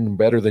amazing and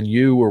better than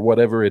you or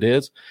whatever it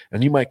is.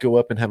 And you might go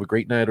up and have a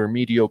great night or a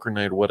mediocre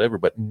night or whatever,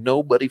 but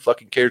nobody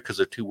fucking cared because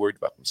they're too worried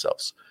about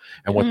themselves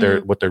and what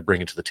they're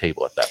bringing to the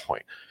table at that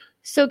point.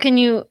 So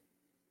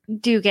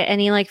do you get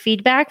any like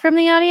feedback from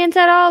the audience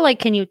at all? Like,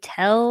 can you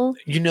tell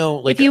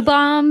like if you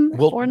bomb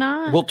or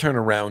not? We'll turn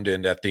around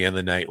and at the end of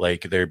the night,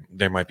 like there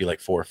might be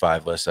like 4 or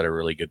 5 of us that are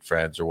really good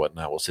friends or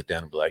whatnot. We'll sit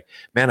down and be like,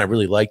 man, I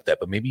really like that,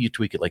 but maybe you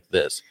tweak it like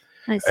this.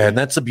 And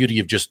that's the beauty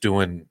of just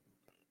doing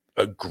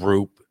a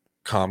group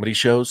comedy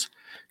shows.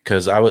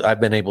 Cause I've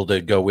been able to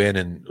go in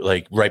and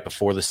like right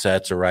before the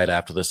sets or right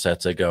after the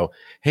sets, I go,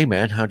 hey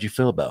man, how'd you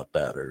feel about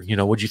that? Or,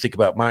 what'd you think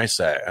about my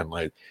set? And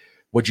like,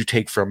 what'd you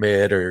take from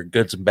it, or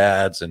goods and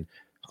bads? And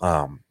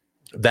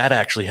that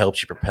actually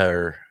helps you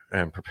prepare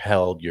and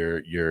propel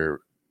your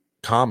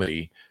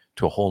comedy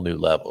to a whole new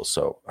level.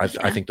 So I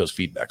think those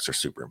feedbacks are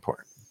super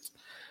important.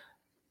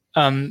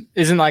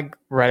 Isn't like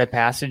rite of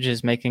passage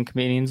is making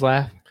comedians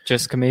laugh?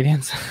 Just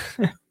comedians?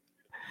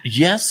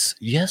 Yes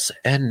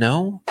and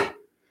no.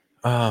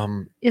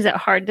 Is it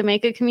hard to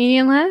make a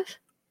comedian laugh?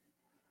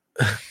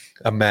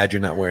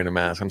 Imagine not wearing a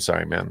mask. I'm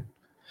sorry, man.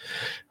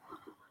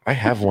 I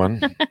have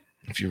one.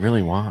 If you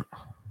really want.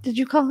 Did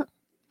you call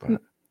it?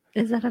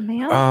 Is that a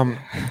man?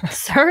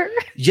 Sir?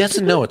 Yes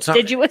and no. It's not.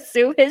 Did you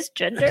assume his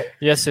gender?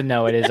 Yes and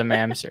no. It is a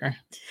ma'am, sir.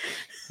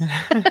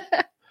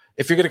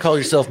 If you're going to call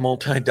yourself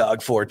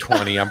Multi-Dog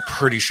 420, I'm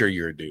pretty sure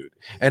you're a dude.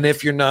 And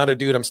if you're not a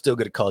dude, I'm still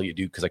going to call you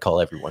dude because I call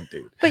everyone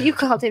dude. But you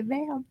called him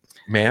ma'am.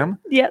 Ma'am?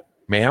 Yep.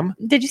 Ma'am?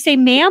 Did you say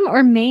ma'am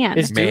or man?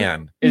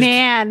 Man.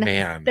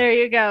 Man. There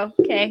you go.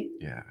 Okay.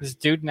 Yeah. Is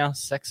dude now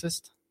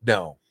sexist?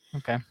 No.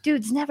 Okay.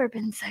 Dude's never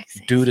been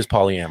sexist. Dude is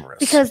polyamorous.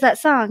 Because that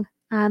song,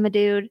 I'm a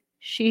dude,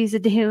 she's a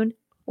dude,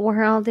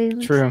 we're all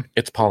dudes. True.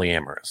 It's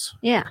polyamorous.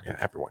 Yeah. Yeah,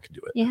 everyone can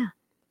do it. Yeah.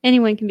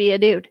 Anyone can be a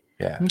dude.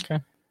 Yeah. Okay.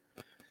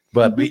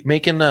 But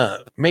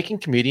making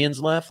comedians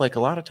laugh, like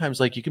a lot of times,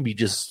 like you can be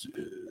just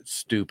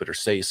stupid or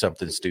say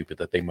something stupid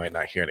that they might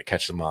not hear and it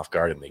catches them off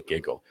guard and they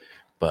giggle.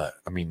 But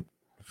I mean,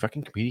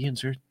 fucking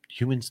comedians are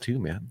humans too,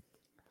 man.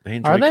 They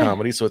enjoy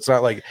comedy, so it's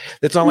not like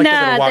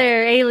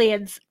they're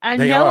aliens. I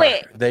know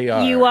it. They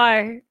are. You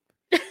are.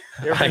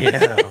 I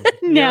am.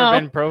 You ever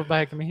been probed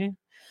by a comedian?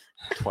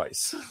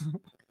 Twice.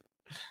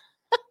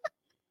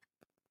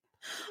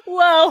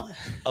 Whoa.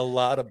 A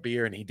lot of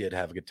beer, and he did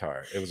have a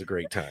guitar. It was a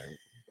great time.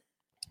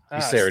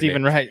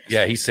 Stephen Wright.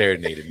 Yeah, he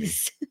serenaded me.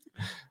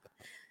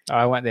 Oh,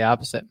 I went the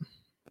opposite.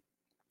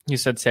 You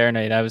said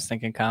serenade. I was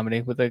thinking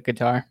comedy with a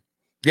guitar.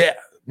 Yeah.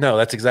 No,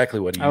 that's exactly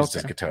what he used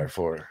his guitar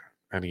for.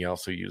 And he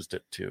also used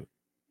it too.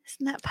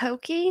 Isn't that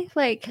pokey?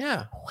 Like,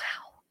 yeah.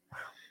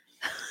 Wow.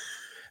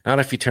 Not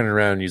if you turn it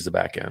around and use the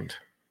back end.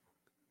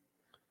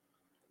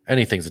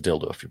 Anything's a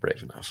dildo if you're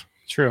brave enough.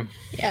 True.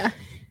 Yeah.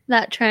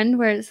 That trend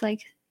where it's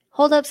like,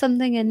 hold up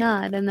something and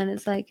nod. And then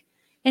it's like,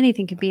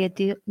 anything could be a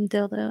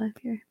dildo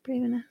if you're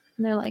brave enough.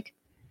 And they're like,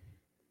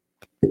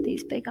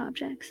 these big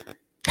objects.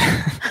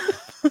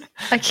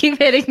 I keep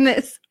hitting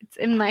this. It's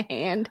in my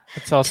hand.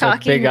 It's also a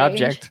big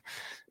object.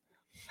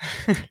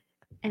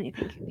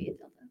 Anything can be a dildo.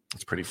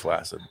 It's pretty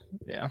flaccid.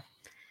 Yeah.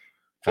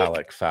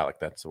 Phallic.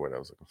 That's the word I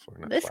was looking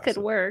for. This flaccid.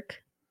 Could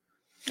work.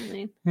 I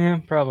mean, yeah,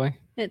 probably.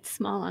 It's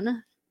small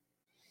enough.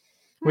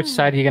 Which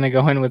side are you going to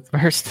go in with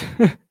first?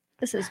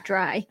 This is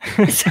dry.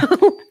 So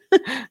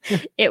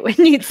it would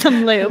need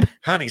some lube.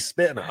 Honey,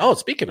 spitting. Oh,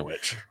 speaking of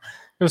which.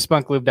 Go to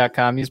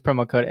spunklube.com. Use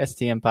promo code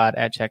STMPod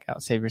at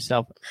checkout. Save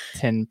yourself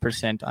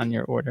 10% on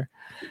your order.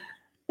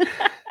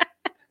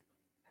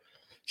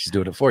 She's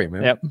doing it for you,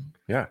 man. Yep.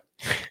 Yeah.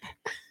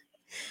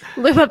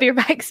 Lube up your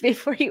bikes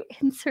before you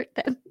insert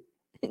them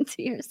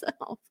into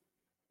yourself.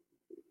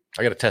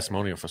 I got a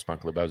testimonial for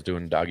Spunk Lube. I was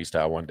doing doggy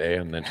style one day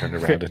and then turned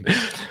around and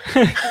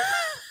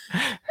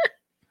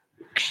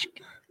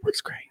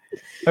looks great.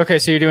 Okay,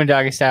 so you're doing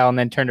doggy style and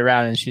then turned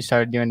around and she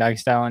started doing doggy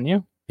style on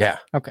you? Yeah.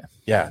 Okay.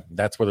 Yeah,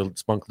 that's where the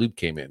Spunk Lube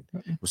came in.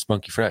 It was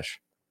spunky fresh.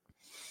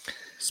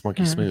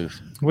 Spunky smooth.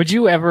 Would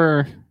you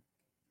ever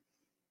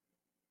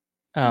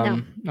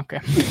No. Okay.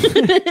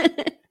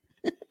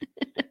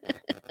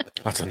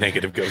 That's a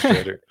negative ghost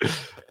writer.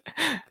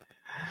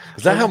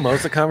 Is that how most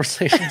of the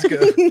conversations go?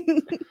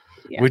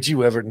 Yeah. Would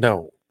you ever?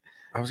 No.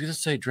 I was going to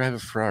say drive a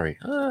Ferrari.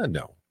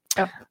 No.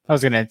 I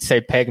was going to say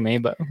peg me,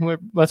 but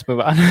let's move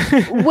on.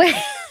 Wait,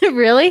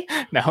 really?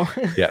 No.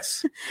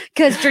 Yes.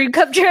 Because dream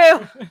come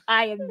true.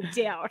 I am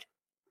down.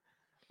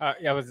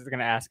 I was going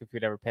to ask if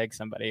you'd ever peg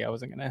somebody. I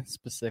wasn't going to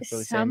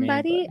specifically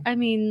Somebody? say me, but I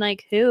mean,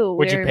 like who?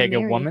 would you We're peg a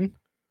married. woman?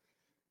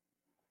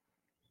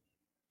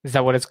 Is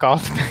that what it's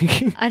called?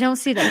 Pegging? I don't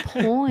see the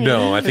point.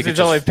 No, I think it's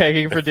only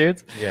pegging for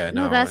dudes. Yeah,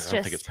 No, no, that's I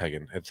don't think just- it's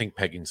pegging. I think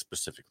pegging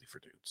specifically for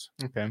dudes.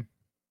 Okay.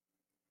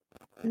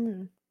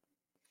 Mm.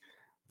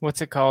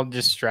 What's it called?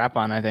 Just strap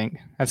on, I think.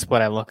 That's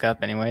what I look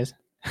up anyways.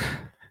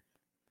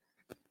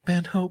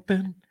 Been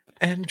hoping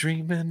and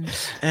dreaming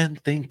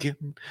and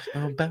thinking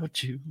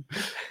about you.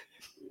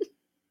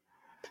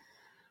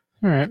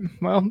 All right.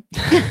 Well,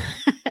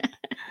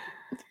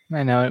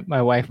 I know it.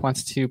 My wife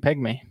wants to peg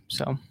me,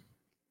 so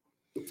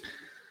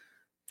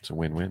It's a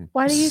win-win.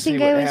 Why do you See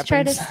think what I always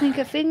try to happens. sneak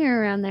a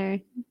finger around there?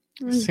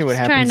 I'm See what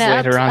just trying happens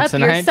to later on up your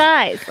tonight.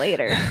 size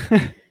later,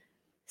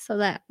 so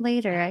that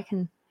later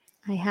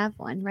I have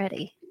one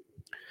ready.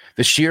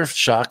 The sheer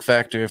shock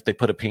factor if they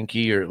put a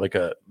pinky or like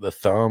the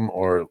thumb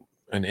or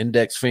an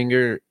index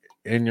finger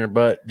in your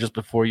butt just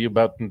before you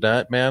about to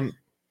nut, man,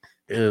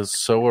 is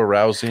so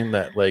arousing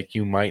that like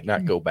you might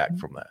not go back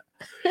from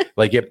that.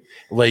 Like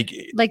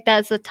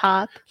That's the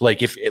top.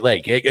 like if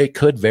it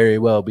could very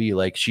well be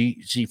like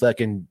she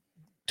fucking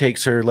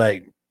takes her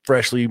like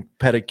freshly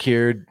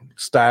pedicured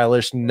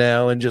stylish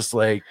nail and just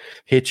like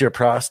hit your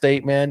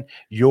prostate, man.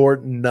 You're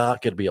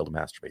not gonna be able to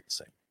masturbate the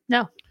same.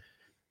 No.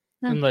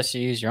 unless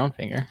you use your own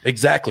finger.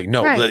 Exactly.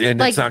 No, Right. and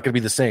Like- it's not going to be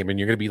the same. And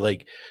you're going to be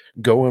like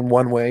going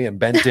one way and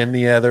bent in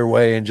the other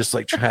way and just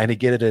like trying to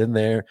get it in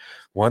there.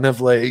 One of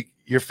like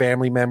your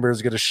family members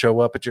is going to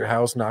show up at your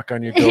house, knock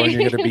on your door, and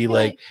you're going to be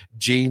like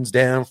jeans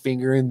down,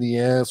 finger in the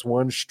ass,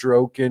 one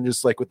stroking,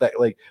 just like with that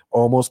like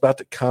almost about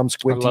to come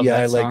squinty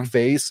that eye like song.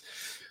 face.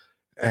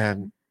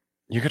 And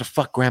you're going to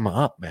fuck grandma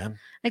up, man.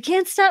 I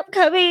can't stop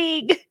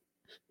coming.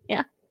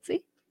 Yeah.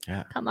 See?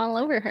 Yeah. Come all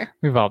over her.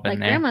 We've all been Like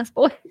there. grandma's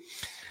boy.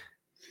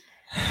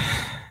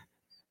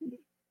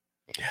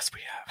 Yes, we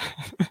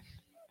have.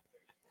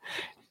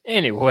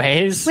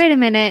 Anyways, Wait a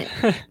minute.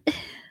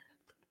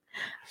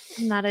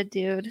 I'm not a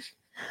dude.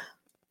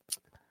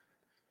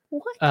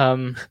 What?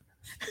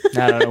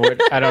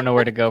 I don't know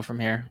where to go from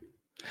here.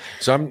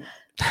 So I'm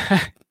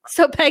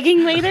So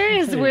pegging later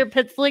is we're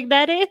penciling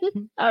that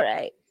in? All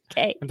right.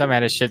 Okay. I thought I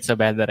had a shit so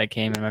bad that I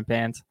came in my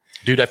pants.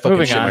 dude, I fucking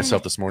Moving shit on.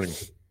 myself this morning.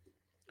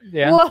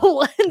 Yeah,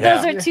 Whoa. Those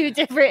Yeah. are two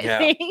different Yeah.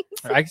 things.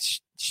 I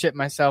shit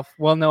myself.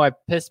 Well, no, I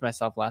pissed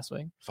myself last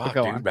week. But Fuck,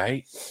 go dude, on.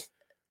 right?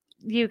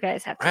 You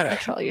guys have to I don't-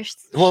 control your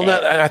Well, shit.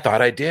 no, I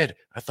thought I did.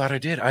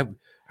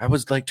 I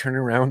was like turning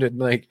around and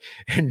like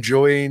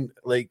enjoying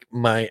like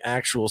my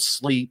actual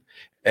sleep,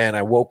 and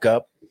I woke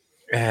up,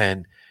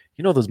 and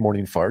you know those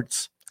morning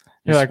farts.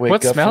 You're just like, wake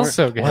what up smells for it?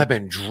 so good? Well, I've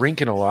been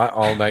drinking a lot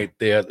all night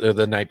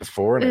the night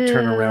before, and I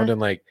turn Ugh. around and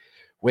like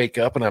wake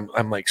up, and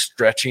I'm like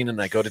stretching, and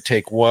I go to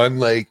take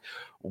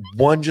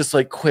one just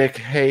like quick,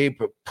 hey,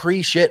 but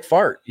pre-shit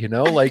fart, you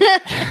know, like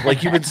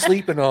you've been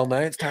sleeping all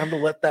night. It's time to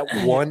let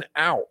that one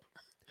out.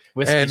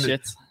 Whiskey and-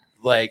 shits.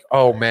 Like,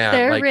 oh man,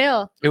 They're like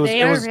real. it was-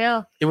 They it are was-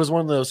 real. it was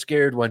one of those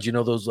scared ones, you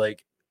know, those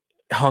like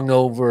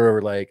hungover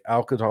or like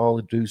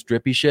alcohol-induced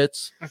drippy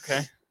shits.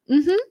 Okay.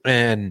 Mm-hmm.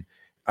 And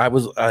I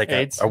was like,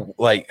 AIDS.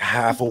 like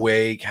half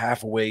awake,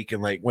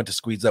 and like went to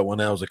squeeze that one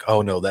out. I was like,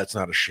 oh no, that's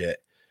not a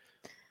shit,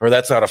 or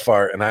that's not a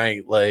fart. And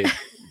I like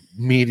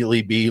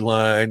immediately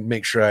beeline,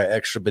 make sure I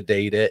extra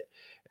bidet it.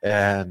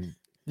 And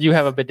You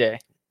have a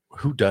bidet,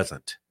 who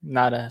doesn't?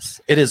 not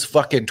us. It is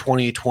fucking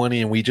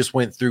 2020, and we just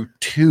went through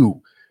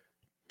two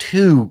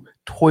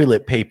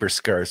toilet paper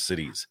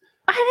scarcities.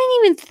 I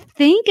didn't even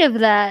think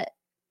of that.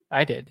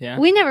 I did, yeah.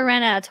 We never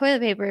ran out of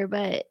toilet paper,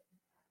 but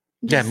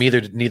Yeah,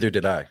 just- neither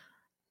did I.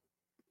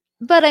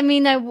 But I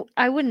mean,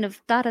 I wouldn't have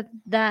thought of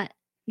that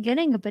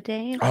getting a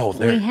bidet. if Oh, we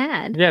they're-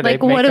 had. Yeah, they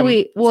like what make do them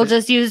we? We'll for-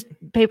 just use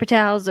paper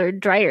towels or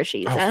dryer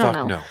sheets. Oh I don't fuck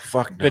know. no,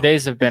 fuck no.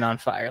 Bidets have been on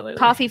fire lately.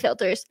 Coffee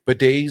filters.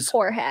 Bidets.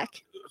 Poor hack.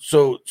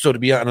 So to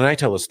be honest, and I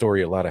tell a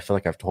story a lot. I feel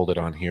like I've told it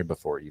on here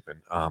before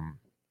even.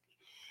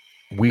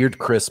 Weird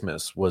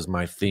Christmas was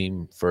my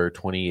theme for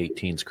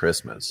 2018's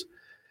Christmas.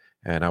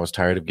 And I was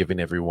tired of giving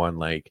everyone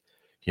like,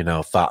 you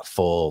know,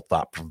 thoughtful,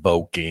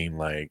 thought-provoking,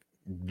 like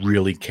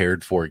really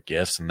cared for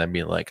gifts and then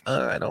being like,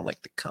 I don't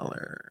like the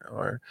color,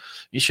 or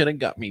you should have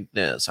got me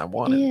this. I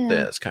wanted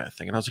this kind of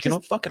thing. And I was like, you know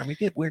what, fuck it. I'm gonna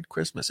get weird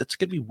Christmas. It's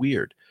gonna be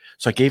weird.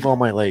 So I gave all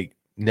my like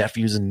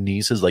nephews and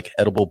nieces like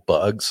edible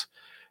bugs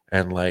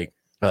and like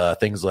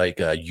things like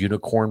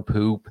unicorn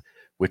poop,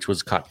 which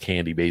was cotton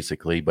candy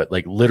basically, but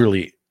like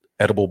literally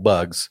edible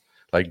bugs,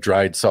 like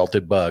dried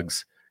salted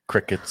bugs,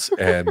 crickets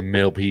and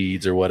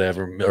millipedes or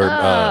whatever,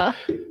 or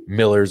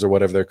millers or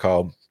whatever they're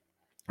called.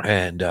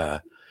 And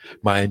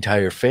my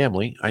entire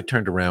family, I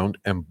turned around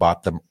and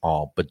bought them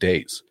all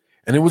bidets.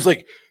 And it was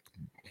like,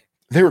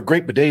 they were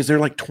great bidets. They're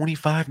like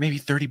 25, maybe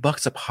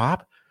 $30 a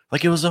pop.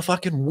 Like it was a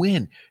fucking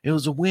win. It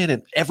was a win.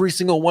 And every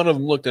single one of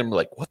them looked at me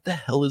like, what the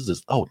hell is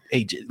this? Oh,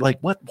 AJ, like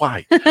what?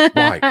 Why?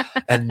 Why?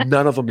 And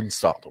none of them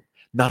installed them.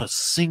 Not a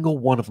single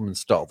one of them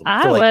installed them.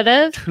 I would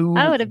have.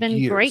 I would have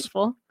been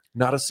grateful.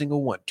 Not a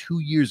single one. 2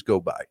 years go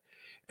by.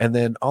 And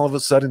then all of a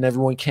sudden,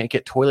 everyone can't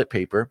get toilet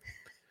paper.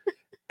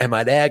 And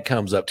my dad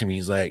comes up to me.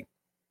 He's like,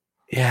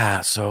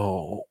 yeah,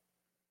 so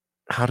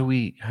how do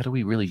we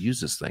really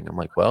use this thing? I'm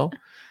like, well,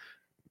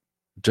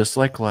 just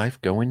like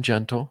life, go in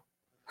gentle.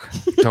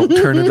 Don't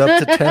turn it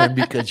up to 10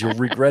 because you'll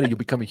regret it. You'll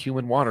become a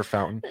human water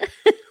fountain.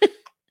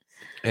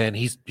 And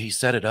he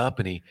set it up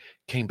and he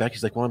came back.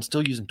 He's like, well, I'm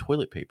still using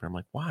toilet paper. I'm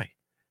like, why?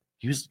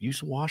 Use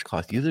a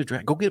washcloth. Either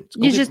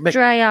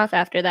dry off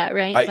after that,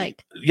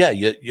 right?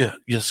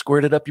 You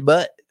squirt it up your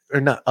butt, or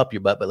not up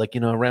your butt, but like,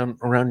 around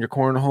your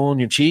cornhole and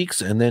your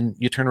cheeks, and then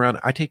you turn around.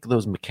 I take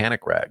those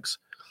mechanic rags,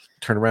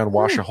 turn around,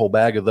 wash a whole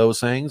bag of those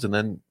things, and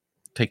then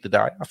take the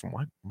dye off and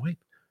wipe.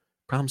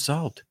 Problem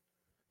solved.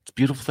 It's a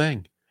beautiful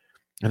thing.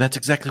 And that's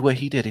exactly what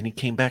he did. And he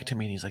came back to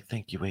me and he's like,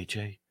 thank you,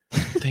 AJ.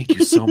 Thank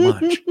you so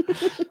much.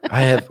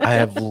 I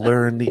have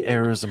learned the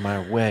errors of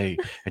my way,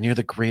 and you're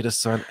the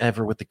greatest son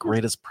ever with the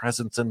greatest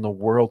presence in the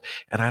world.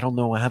 And I don't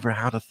know ever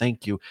how to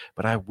thank you,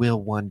 but I will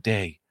one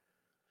day.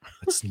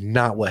 That's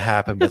not what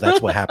happened, but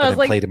that's what happened and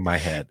played in my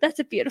head. That's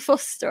a beautiful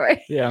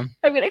story. Yeah.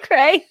 I'm going to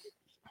cry.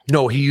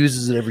 No, he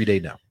uses it every day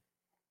now.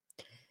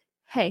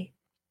 Hey,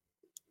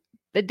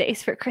 the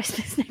days for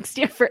Christmas next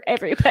year for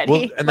everybody.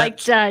 Well, and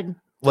done.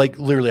 Like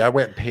literally, I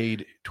went and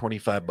paid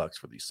 $25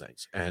 for these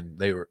things, and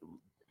they were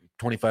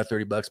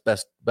 $25-$30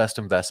 best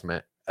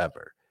investment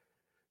ever.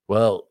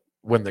 Well,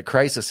 when the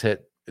crisis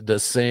hit, the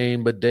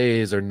same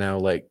bidets are now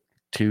like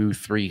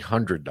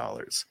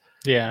 $200-$300.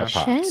 Yeah,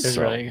 it's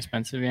really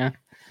expensive. Yeah,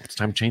 it's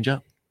time to change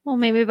up. Well,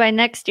 maybe by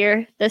next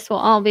year, this will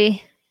all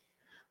be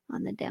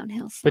on the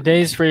downhill side.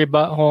 Bidets for your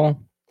butthole,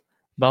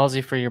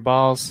 ballsy for your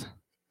balls.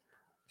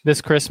 This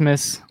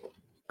Christmas,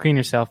 clean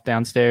yourself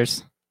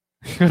downstairs.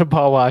 Go to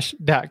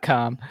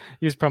ballwash.com.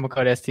 Use promo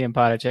code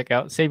STMPod at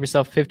checkout. Save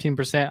yourself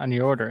 15% on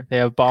your order. They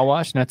have ball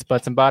wash, nuts,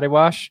 butts, and body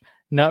wash,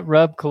 nut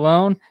rub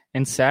cologne,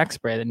 and sack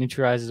spray that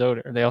neutralizes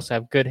odor. They also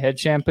have good head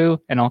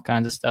shampoo and all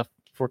kinds of stuff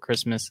for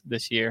Christmas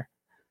this year.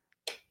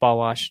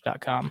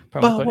 Ballwash.com.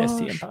 Promo code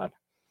STMPod.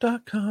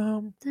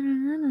 Promo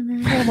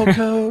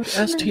code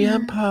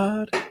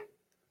STMPod.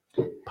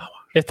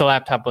 If the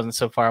laptop wasn't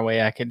so far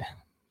away, I could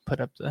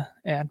put up the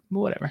ad.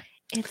 Whatever.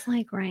 It's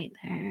like right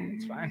there.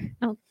 It's fine.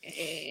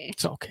 Okay.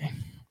 It's okay.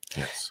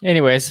 Yes.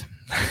 Anyways,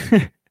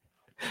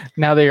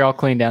 now that you're all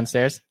clean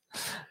downstairs.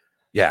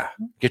 Yeah.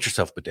 Get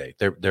yourself a bidet.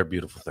 They're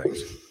beautiful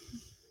things.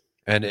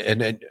 And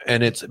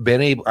it's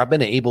been I've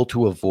been able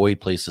to avoid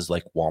places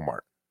like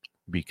Walmart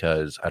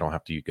because I don't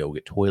have to go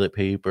get toilet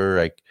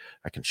paper.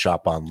 I can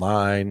shop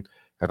online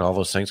and all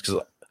those things.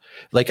 Because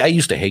like I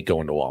used to hate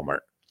going to Walmart.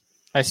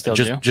 I still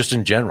do. Just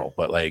in general.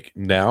 But like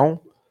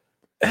now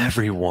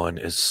everyone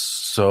is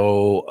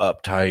so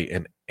uptight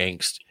and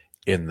angst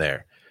in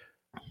there.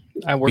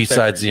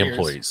 Besides the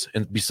employees,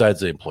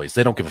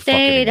 they don't give a fuck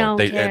anymore.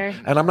 They don't care.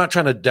 And I'm not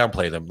trying to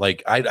downplay them.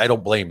 Like I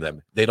don't blame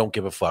them. They don't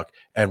give a fuck,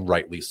 and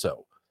rightly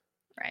so.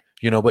 Right.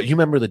 But you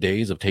remember the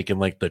days of taking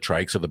like the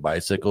trikes or the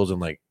bicycles and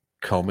like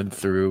combing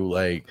through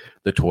like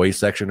the toy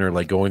section or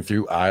like going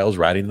through aisles,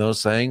 riding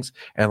those things,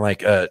 and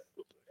like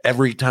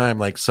every time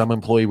like some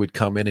employee would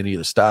come in and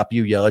either stop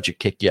you, yell at you,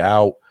 kick you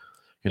out,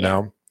 you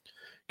know.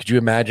 Could you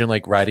imagine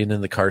like riding in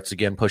the carts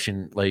again,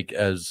 pushing like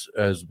as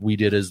we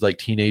did as like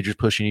teenagers,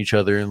 pushing each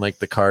other in like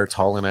the carts,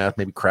 hauling ass,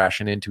 maybe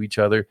crashing into each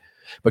other,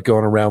 but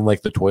going around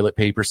like the toilet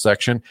paper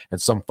section,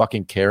 and some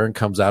fucking Karen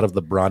comes out of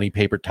the brawny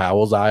paper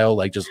towels aisle,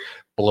 like just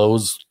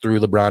blows through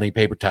the brawny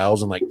paper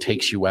towels and like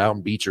takes you out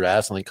and beats your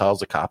ass and then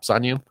calls the cops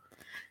on you.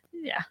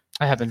 Yeah,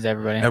 that happens to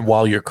everybody. And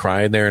while you're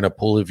crying there in a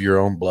pool of your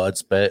own blood,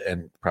 spit,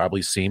 and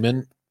probably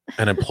semen,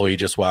 an employee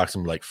just walks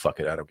and like, fuck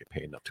it, I don't get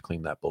paid enough to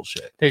clean that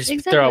bullshit. They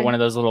just throw out one of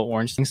those little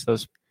orange things,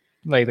 those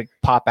like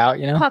pop out,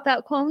 pop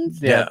out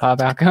cones. Yeah, pop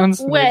out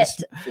cones. Wet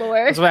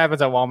floor. That's what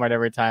happens at Walmart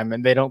every time,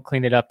 and they don't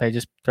clean it up. They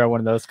just throw one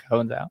of those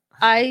cones out.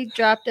 I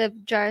dropped a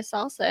jar of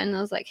salsa, and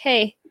I was like,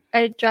 "Hey,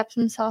 I dropped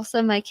some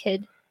salsa." My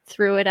kid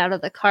threw it out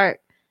of the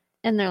cart,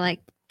 and they're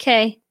like,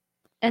 "Okay,"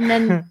 and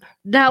then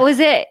that was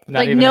it.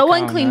 Like no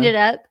one cleaned it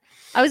up.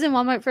 I was in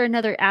Walmart for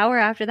another hour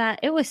after that.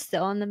 It was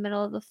still in the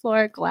middle of the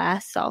floor,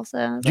 glass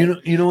salsa.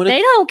 You know what?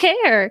 They don't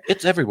care.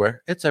 It's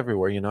everywhere. It's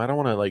everywhere. You know, I don't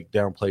want to like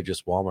downplay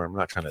just Walmart. I'm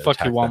not trying to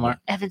fuck you, Walmart.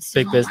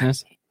 Evanston, Big Walmart.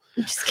 business.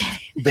 I'm just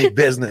kidding. Big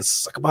business.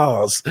 Suck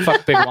balls.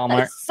 Fuck big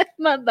Walmart. Suck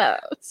my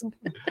balls.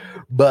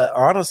 But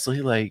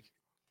honestly, like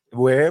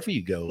wherever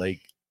you go,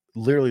 like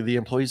literally the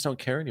employees don't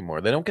care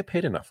anymore. They don't get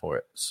paid enough for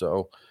it.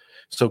 So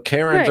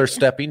Karens are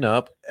stepping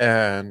up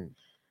and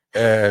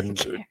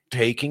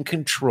taking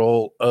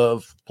control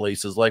of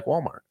places like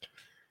Walmart.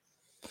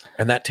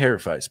 And that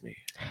terrifies me.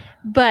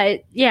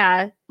 But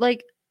yeah,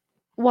 like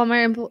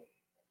Walmart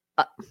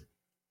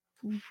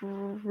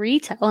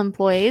retail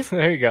employees.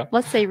 There you go.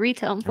 Let's say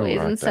retail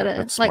employees instead of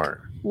That's like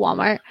smart.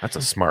 Walmart. That's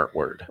a smart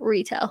word.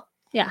 Retail.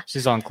 Yeah.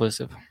 She's all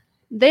inclusive.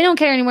 They don't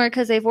care anymore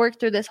because they've worked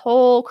through this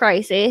whole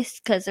crisis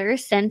because they're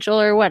essential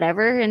or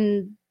whatever,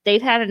 and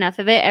they've had enough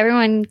of it.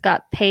 Everyone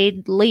got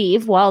paid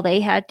leave while they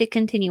had to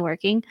continue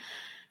working.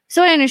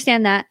 So I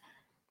understand that.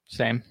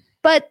 Same.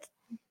 But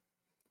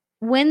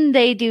when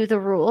they do the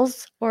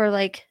rules or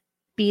like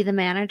be the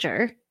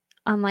manager,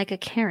 unlike a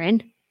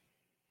Karen,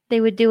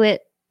 they would do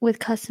it with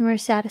customer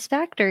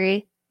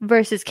satisfactory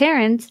versus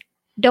Karens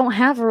don't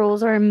have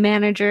rules or a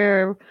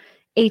manager or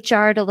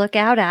HR to look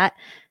out at.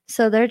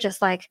 So they're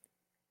just like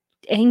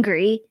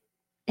angry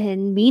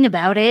and mean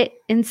about it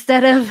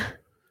instead of.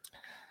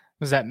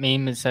 Was that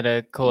meme instead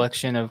a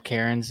collection of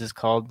Karens is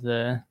called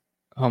the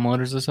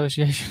Homeowners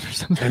Association or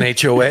something? An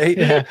HOA?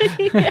 Yeah.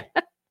 Yeah.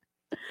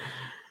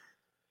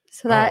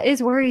 So that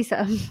is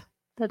worrisome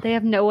that they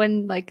have no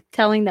one like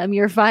telling them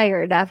you're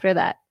fired after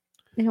that.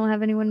 They don't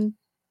have anyone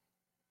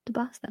to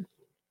boss them.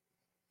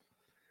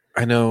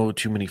 I know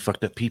too many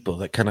fucked up people.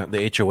 That kind of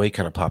the HOA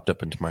kind of popped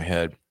up into my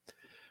head.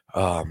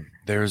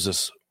 There's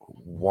this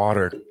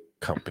water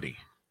company,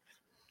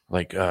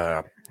 like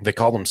they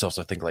call themselves,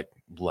 I think, like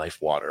Life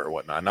Water or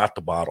whatnot. Not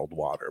the bottled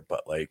water,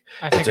 but like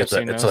I think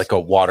it's like a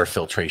water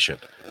filtration.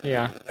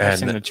 Yeah, I've And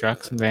seen the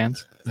trucks and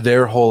vans.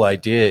 Their whole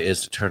idea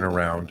is to turn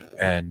around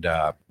and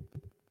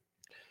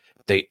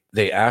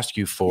they ask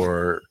you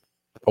for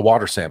a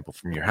water sample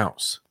from your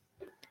house,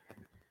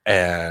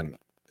 and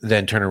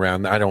then turn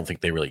around. I don't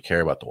think they really care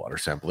about the water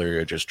sample.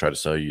 They just try to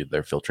sell you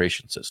their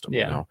filtration system.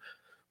 Yeah. You know,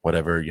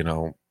 whatever, you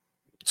know,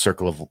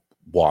 circle of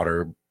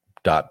water.b.com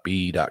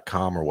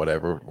or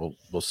whatever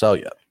will sell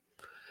you.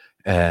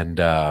 And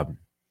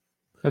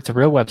That's a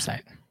real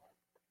website.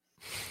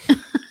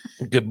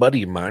 a good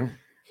buddy of mine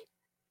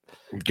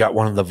got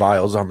one of the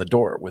vials on the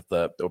door with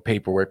the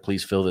paperwork.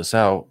 Please fill this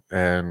out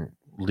and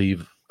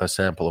leave a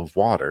sample of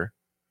water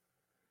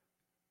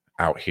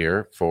out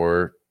here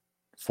for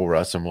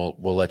us, and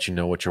we'll let you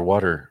know what your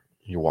water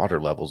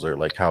levels are,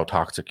 like how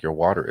toxic your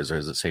water is, or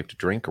is it safe to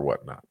drink or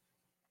whatnot.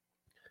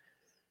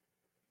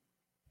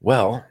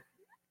 Well,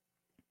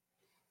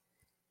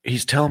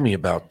 he's telling me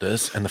about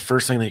this, and the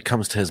first thing that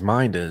comes to his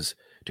mind is,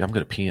 dude, I'm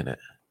gonna pee in it.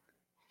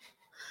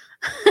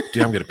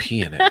 Dude, I'm gonna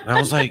pee in it. And I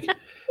was like,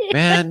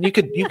 man, you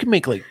could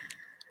make like,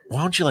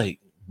 why don't you like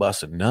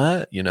bust a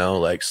nut, you know,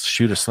 like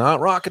shoot a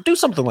snot rocket, do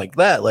something like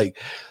that. Like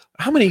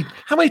how many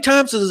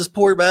times does this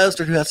poor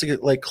bastard who has to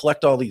get like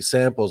collect all these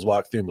samples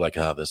walk through and be like,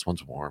 oh, this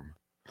one's warm.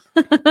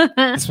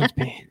 This one's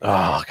me.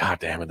 Oh, god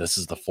damn it, this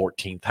is the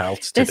 14th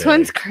house today. This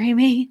one's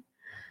creamy.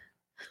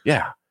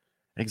 Yeah,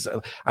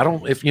 exactly. I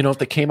don't, if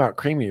they came out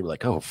creamy, you'd be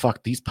like, oh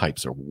fuck, these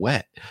pipes are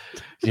wet,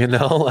 you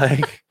know,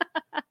 like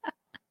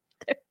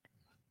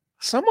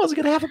someone's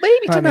gonna have a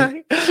baby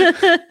tonight.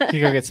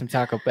 You go get some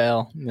Taco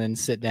Bell and then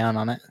sit down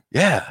on it.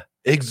 Yeah,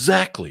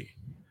 exactly.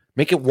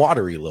 Make it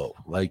watery low,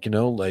 like, you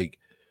know, like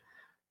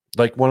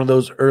one of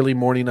those early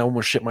morning I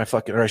almost shit my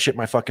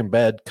fucking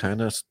bed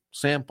kind of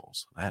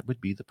samples. That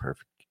would be the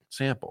perfect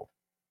sample.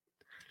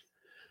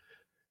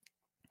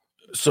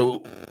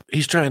 So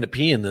he's trying to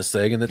pee in this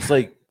thing, and it's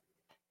like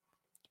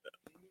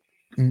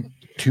 2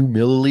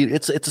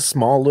 milliliters. It's a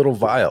small little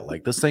vial.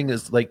 Like this thing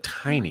is like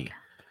tiny,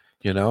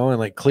 you know, and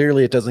like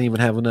clearly it doesn't even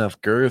have enough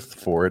girth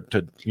for it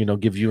to, you know,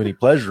 give you any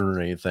pleasure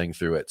or anything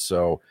through it.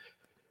 So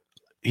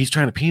he's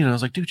trying to pee, and I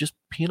was like, dude, just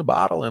pee in a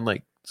bottle and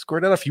like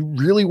squirt out if you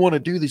really want to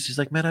do this. He's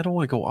like, man, I don't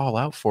want to go all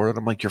out for it.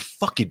 I'm like, you're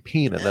fucking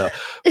peeing in a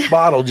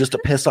bottle just to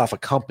piss off a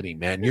company,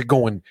 man. You're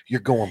going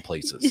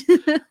places.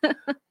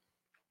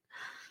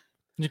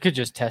 You could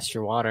just test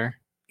your water.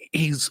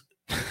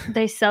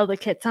 They sell the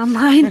kits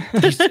online.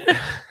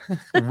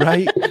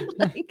 Right.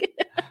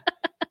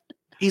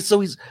 He's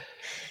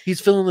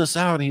filling this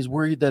out, and he's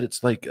worried that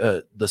it's like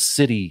the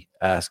city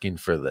asking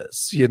for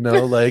this, you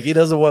know, like he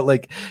doesn't want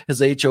like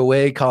his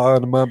HOA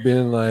calling him up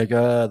being like,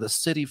 the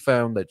city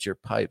found that your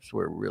pipes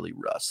were really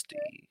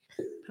rusty,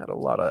 had a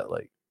lot of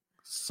like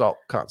salt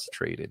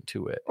concentrate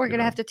into it. We're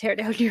gonna have to tear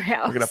down your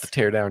house. We're gonna have to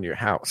tear down your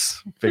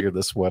house. Figure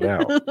this one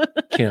out.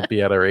 Can't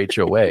be at our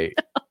HOA.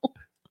 No.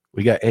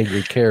 We got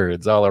angry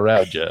Karens all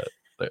around you.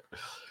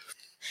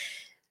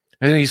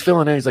 And he's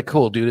filling it. He's like,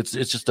 cool, dude. It's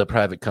just a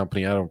private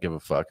company. I don't give a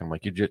fuck. I'm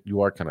like,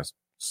 you are kind of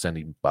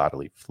sending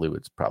bodily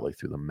fluids probably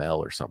through the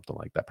mail or something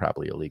like that.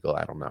 Probably illegal.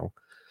 I don't know.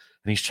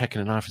 And he's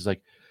checking it off. He's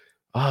like,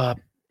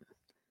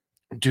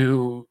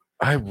 do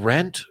I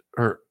rent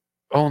or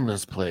own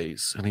this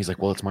place. And he's like,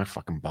 well, it's my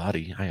fucking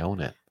body. I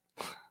own it.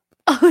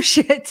 Oh,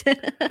 shit.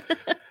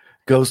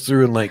 Goes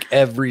through and like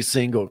every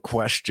single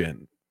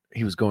question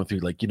he was going through,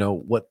 like,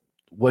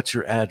 what's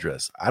your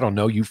address? I don't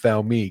know. You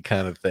found me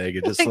kind of thing.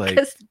 It just like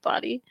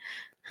body.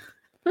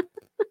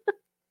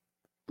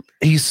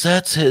 He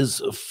sets his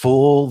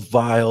full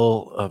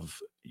vial of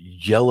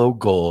yellow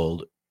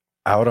gold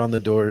out on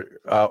the door,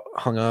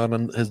 hung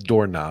on his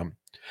doorknob,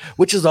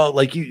 which is all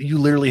like you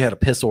literally had a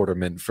piss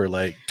ornament for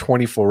like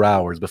 24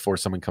 hours before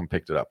someone come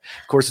picked it up.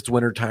 Of course, it's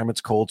wintertime, it's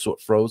cold, so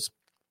it froze.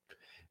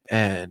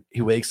 And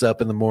he wakes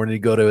up in the morning to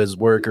go to his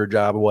work or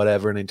job or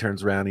whatever, and he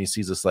turns around and he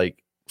sees this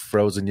like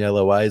frozen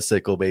yellow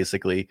icicle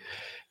basically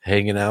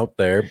hanging out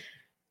there.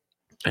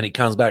 And he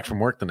comes back from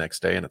work the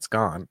next day and it's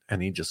gone,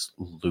 and he just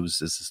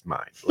loses his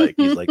mind. Like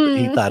he's like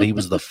he thought he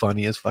was the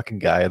funniest fucking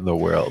guy in the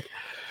world.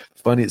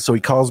 Funny. So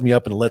he calls me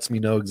up and lets me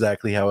know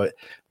exactly how it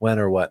went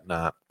or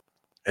whatnot.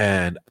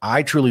 And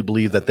I truly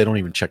believe that they don't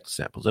even check the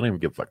samples. They don't even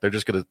give a fuck. They're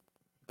just gonna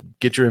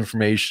get your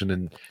information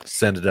and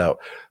send it out,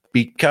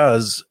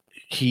 because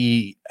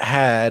he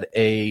had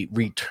a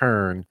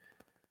return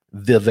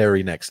the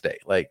very next day.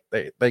 Like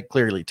they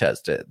clearly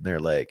tested. And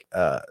they're like,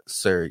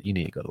 sir, you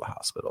need to go to the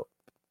hospital.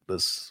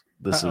 This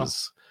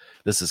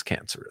is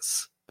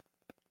cancerous.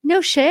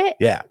 No shit.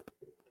 Yeah.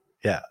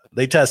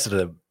 They tested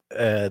him,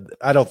 and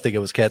I don't think it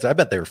was cancer. I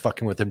bet they were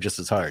fucking with him just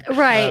as hard.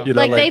 Right.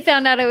 Like they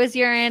found out it was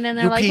urine, and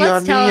they're like,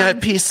 let's tell him. I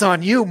piss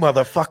on you,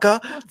 motherfucker.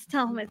 Let's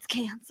tell him it's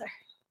cancer.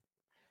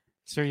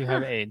 Sir, you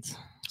have AIDS.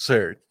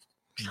 Sir,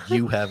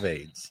 you have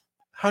AIDS.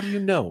 How do you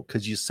know?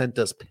 Because you sent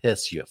us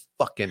piss, you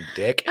fucking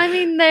dick. I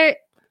mean,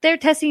 their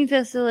testing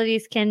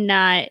facilities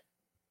cannot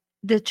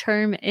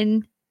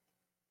determine.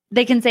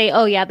 They can say,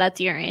 oh, yeah,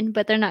 that's urine,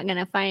 but they're not going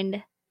to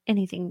find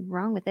anything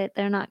wrong with it.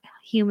 They're not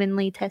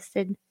humanly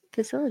tested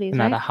facilities,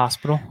 Not right? a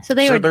hospital. So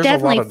they were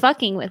definitely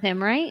fucking with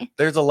him, right?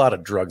 There's a lot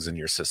of drugs in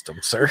your system,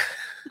 sir.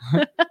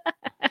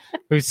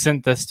 Who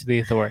sent this to the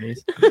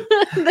authorities?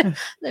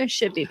 There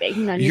should be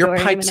baking on your door.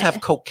 Pipes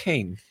have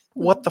cocaine.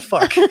 What the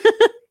fuck?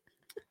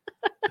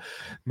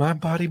 My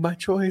body, my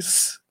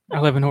choice.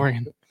 I live in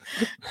Oregon.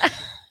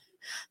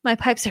 My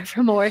pipes are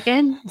from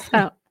Oregon.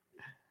 So.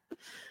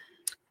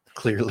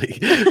 Clearly.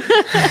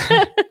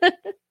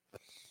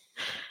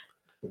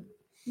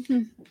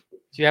 Do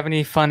you have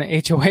any fun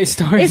HOA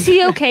stories? Is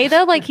he okay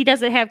though? Like he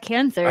doesn't have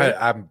cancer.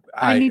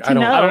 I need to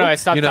don't know. I don't know. I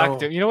stopped talking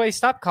to him. You know what? He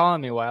stopped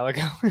calling me a while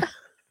ago.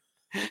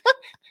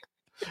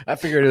 I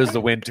figured it was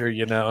the winter,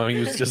 He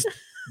was just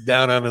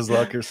down on his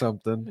luck or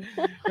something.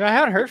 I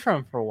haven't heard from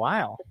him for a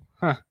while.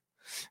 Huh.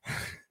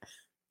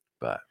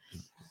 But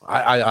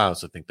I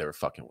also think they were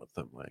fucking with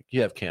him. Like,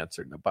 you have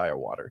cancer, now buy her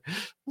water.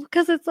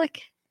 Because it's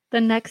like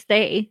the next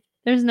day.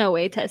 There's no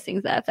way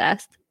testing's that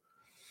fast.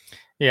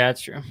 Yeah,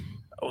 that's true.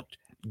 Oh,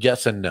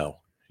 yes and no.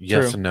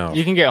 Yes True. and no.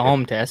 You can get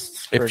home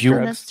tests. If you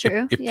That's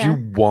true. If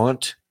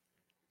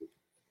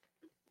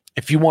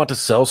you want to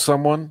sell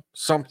someone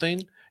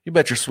something, you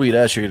bet your sweet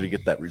ass you're going to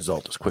get that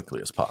result as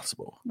quickly as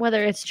possible.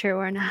 Whether it's true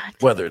or not.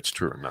 Whether it's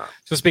true or not.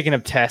 So speaking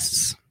of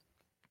tests,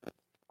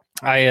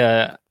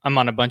 I'm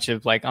on a bunch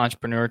of like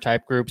entrepreneur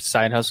type groups,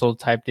 side hustle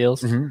type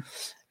deals. Mm-hmm.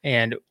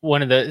 And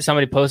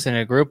somebody posted in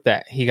a group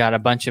that he got a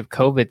bunch of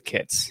COVID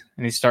kits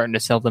and he's starting to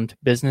sell them to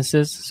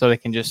businesses so they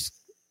can just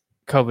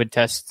COVID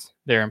test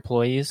their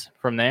employees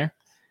from there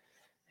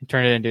and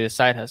turn it into a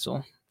side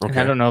hustle. Okay. And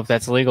I don't know if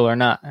that's legal or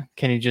not.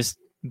 Can you just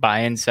buy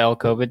and sell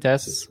COVID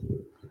tests?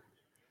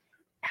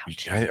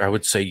 I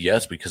would say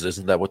yes, because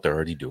isn't that what they're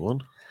already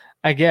doing?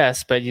 I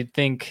guess, but you'd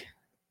think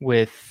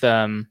with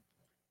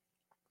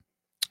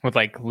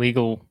like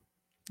legal,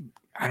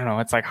 I don't know,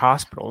 it's like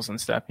hospitals and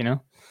stuff,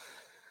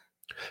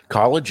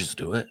 Colleges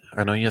do it.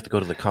 I know you have to go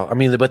to the college. I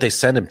mean, but they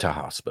send him to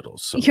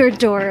hospitals. So. Your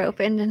door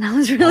opened and I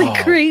was really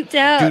creeped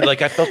out. Dude,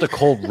 like I felt a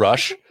cold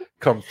rush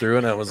come through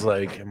and I was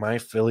like, am I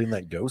feeling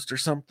that ghost or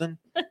something?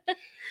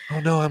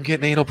 Oh no, I'm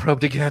getting anal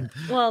probed again.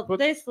 Well,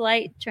 this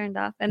light turned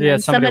off and then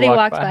somebody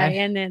walked by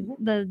and then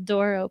the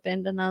door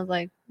opened and I was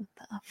like, what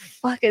the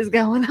fuck is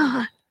going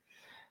on?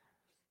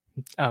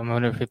 I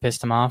wonder if we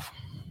pissed him off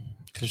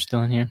because they're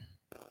still in here.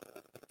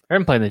 I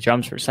haven't played the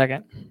drums for a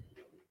second.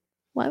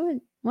 What?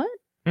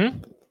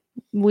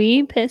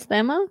 We pissed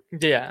them off?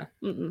 Yeah.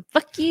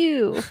 Fuck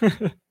you.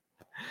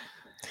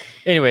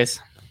 Anyways,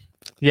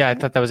 yeah, I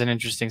thought that was an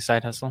interesting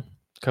side hustle.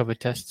 COVID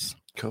tests.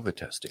 COVID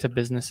testing. To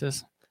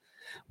businesses.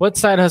 What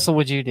side hustle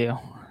would you do?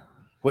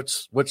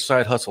 Which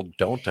side hustle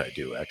don't I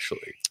do,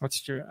 actually?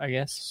 That's true, I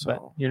guess. So,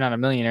 but you're not a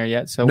millionaire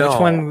yet, so no. Which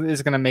one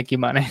is going to make you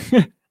money?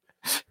 And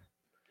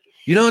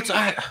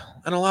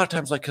a lot of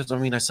times, like, because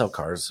I sell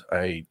cars.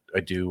 I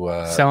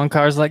do selling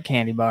cars like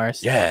candy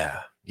bars.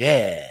 Yeah.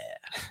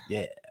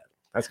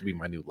 That's gonna be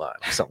my new line.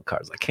 I'm selling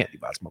cars like candy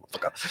bars,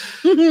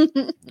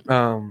 motherfucker.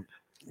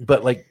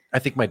 But like, I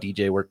think my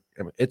DJ work.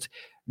 It's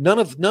none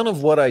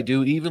of what I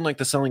do. Even like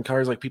the selling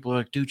cars, like people are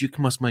like, dude, you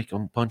must make a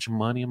bunch of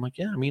money. I'm like,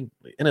 yeah. In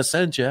a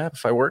sense, yeah.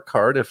 If I work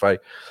hard, if I,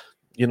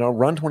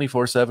 run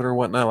 24/7 or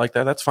whatnot like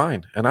that, that's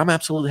fine, and I'm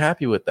absolutely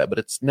happy with that. But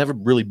it's never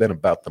really been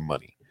about the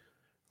money.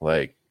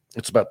 Like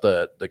it's about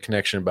the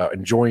connection, about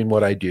enjoying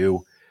what I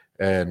do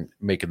and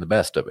making the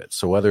best of it.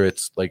 So whether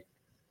it's like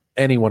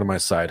any one of my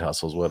side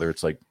hustles, whether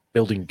it's like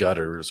building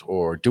gutters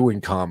or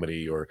doing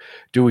comedy or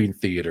doing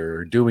theater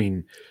or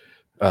doing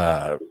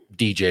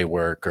DJ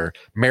work or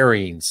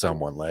marrying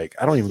someone, like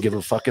I don't even give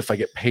a fuck if I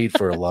get paid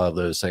for a lot of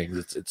those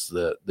things. It's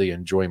the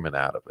enjoyment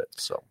out of it.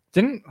 So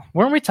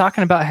weren't we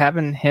talking about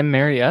having him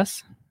marry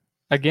us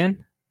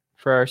again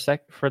for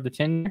the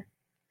 10 year?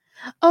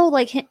 Oh,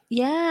 like him,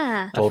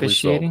 yeah. Totally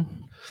Officiating.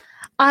 sold.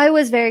 I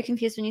was very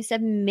confused when you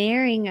said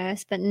marrying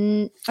us, but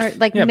or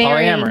like marrying,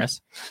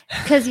 polyamorous.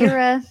 Because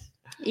you're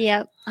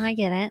yep, I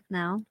get it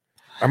now.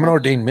 I'm an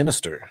ordained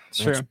minister.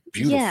 Sure. That's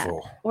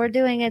beautiful. Yeah, we're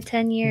doing a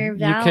 10-year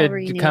vow You could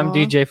renewal. come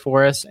DJ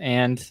for us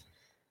and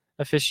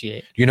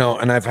officiate. You know,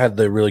 and I've had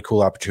the really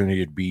cool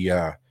opportunity to be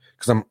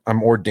because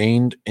I'm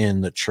ordained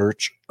in the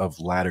Church of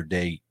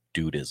Latter-day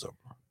Dudism.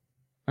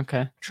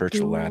 Okay. Church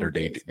of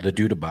Latter-day, the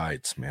dude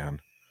abides, man.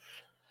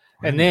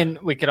 And then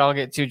we could all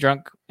get too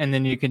drunk, and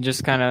then you can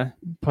just kind of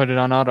put it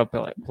on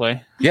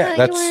autoplay. Yeah,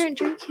 that's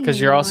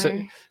because you're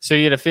also so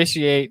you'd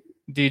officiate,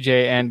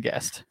 DJ, and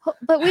guest.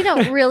 But we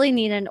don't really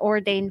need an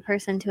ordained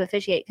person to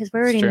officiate because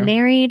we're already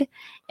married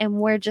and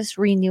we're just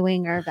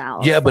renewing our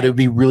vows. Yeah, but it would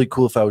be really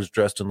cool if I was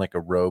dressed in like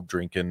a robe,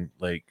 drinking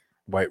like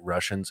White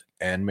Russians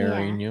and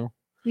marrying you.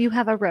 You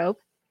have a robe,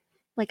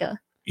 like a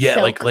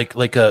silk. silk.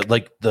 like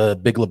the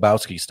Big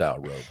Lebowski style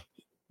robe.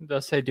 It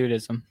does say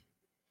dudism.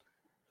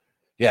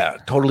 Yeah,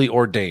 totally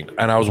ordained.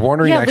 And I was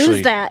wondering, actually,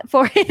 lose that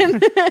for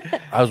him.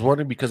 I was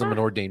wondering because I'm an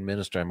ordained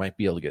minister, I might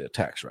be able to get a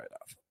tax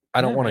write-off. I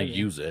don't want to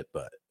use it,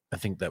 but I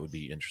think that would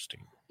be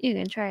interesting. You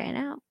can try it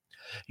out.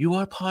 You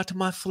are part of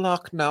my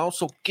flock now,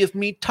 so give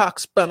me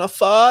tax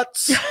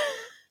benefits.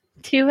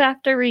 Do you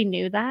have to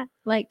renew that?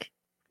 Like,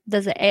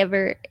 does it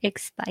ever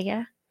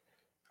expire?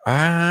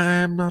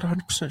 I'm not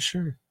 100%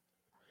 sure.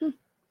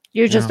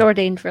 You're just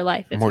ordained for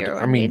life. If you're ordained.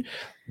 I mean,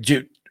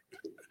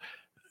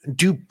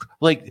 do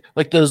like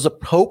does the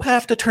Pope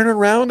have to turn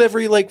around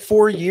every like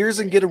 4 years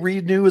and get a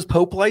renew his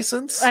Pope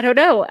license? I don't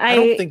know. I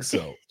don't think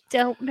so.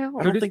 Don't know.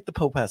 I don't think the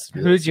Pope has to.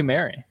 Who did you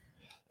marry?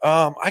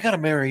 I got to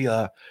marry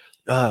one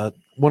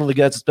of the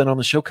guys that's been on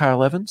the show,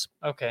 Kyle Evans.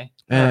 Okay.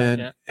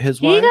 And his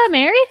wife. He got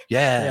married?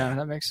 Yeah,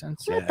 that makes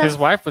sense. Yeah. His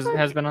wife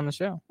has been on the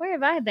show. Where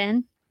have I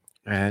been?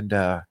 And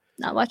not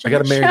watching. I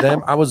got to marry show.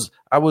 them. I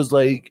was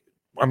like,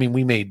 I mean,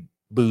 we made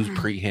booze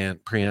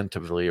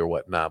preemptively or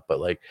whatnot, but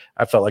like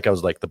I felt like I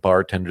was like the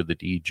bartender, the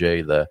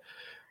DJ, the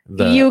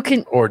you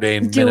can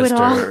ordained do minister.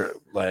 It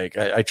all. Like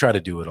I try to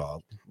do it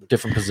all,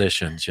 different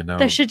positions. You know,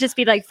 there should just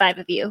be like 5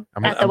 of you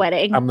at the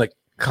wedding. I'm like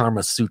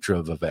Karma Sutra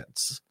of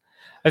events.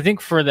 I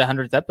think for the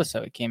 100th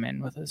episode, it came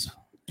in with his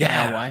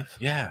wife.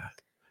 Yeah,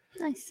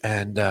 nice.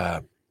 And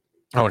and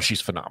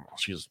she's phenomenal.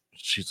 She's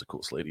the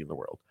coolest lady in the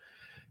world.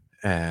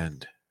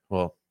 And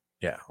well,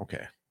 yeah,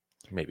 okay,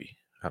 maybe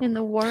in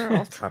the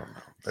world. I don't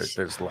know.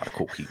 There's a lot of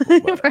cool people,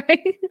 but,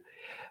 right?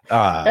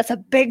 That's a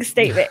big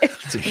statement.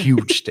 It's a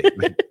huge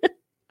statement.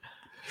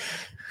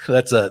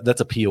 That's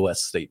a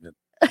POS statement.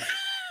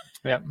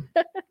 Yep.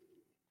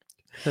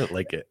 I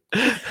like it.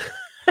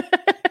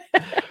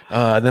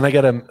 Then I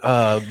got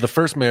the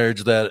first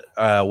marriage that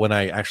when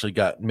I actually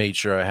made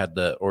sure I had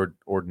the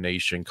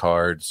ordination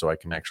card so I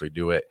can actually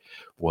do it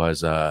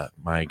was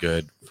my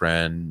good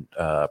friend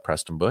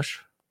Preston Bush.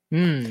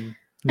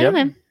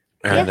 Yep.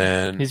 And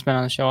then he's been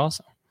on the show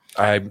also.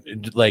 I've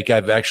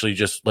actually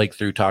just like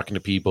through talking to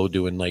people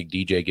doing like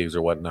DJ gigs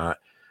or whatnot.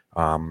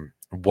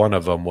 One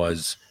of them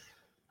was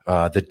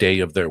the day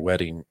of their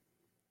wedding.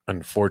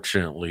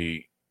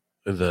 Unfortunately,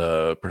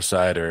 the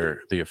presider,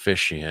 the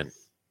officiant,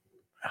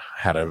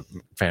 had a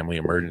family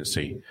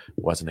emergency,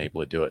 wasn't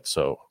able to do it.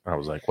 So I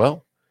was like,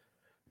 well,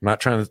 I'm not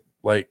trying to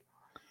like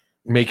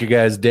make your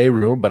guys' day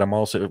ruin, but I'm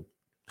also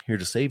here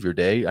to save your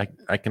day.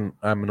 I'm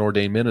an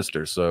ordained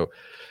minister. So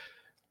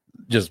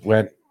just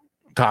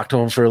talked to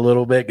him for a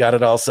little bit, got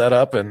it all set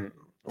up, and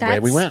away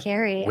we went.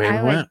 Scary.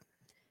 I went.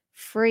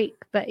 Freak,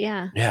 but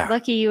yeah. Yeah.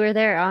 Lucky you were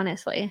there,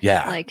 honestly.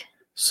 Yeah.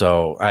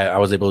 So I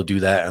was able to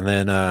do that. And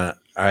then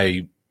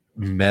I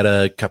met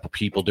a couple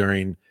people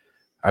during,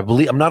 I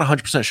believe, I'm not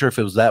 100% sure if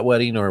it was that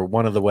wedding or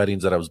one of the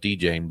weddings that I was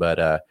DJing, but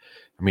I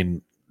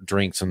mean,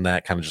 drinks and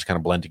that kind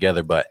of blend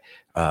together. But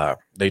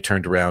they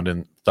turned around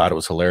and thought it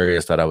was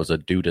hilarious that I was a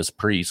Dudist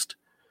priest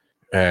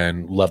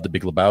and loved the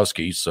Big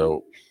Lebowski.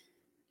 So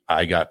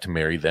I got to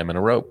marry them in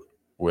a robe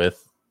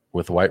with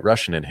White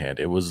Russian in hand.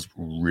 It was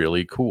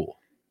really cool.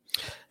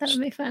 That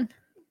would be fun.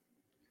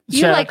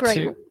 You like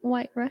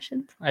White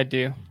Russians? I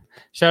do.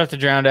 Shout out to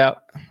Drowned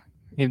Out.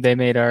 They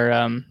made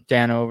our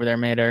Dano over there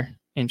made our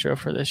intro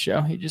for this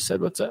show. He just said,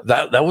 "What's up?"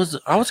 I was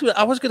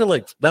gonna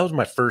like. That was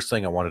my first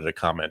thing I wanted to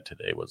comment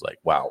today. Was like,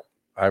 "Wow,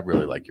 I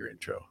really like your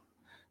intro."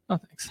 Oh,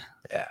 thanks.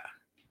 Yeah,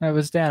 that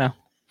was Dano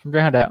from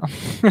Drowned Out.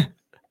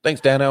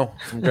 Thanks, Dano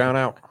from Drowned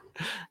Out.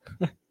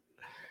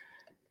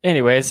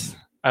 Anyways,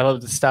 I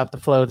love to stop the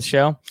flow of the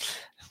show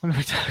when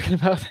we're talking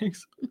about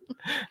things.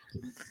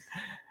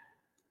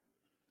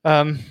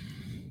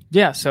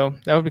 Yeah, so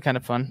that would be kind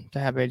of fun to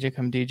have AJ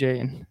come DJ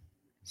and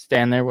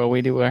stand there while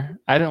we do our.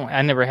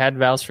 I never had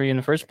vows for you in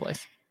the first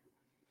place.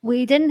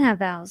 We didn't have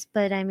vows,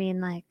 but I mean,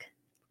 like,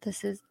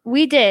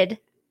 we did,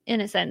 in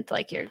a sense,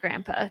 like your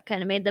grandpa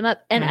kind of made them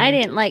up. And I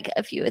didn't like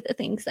a few of the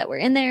things that were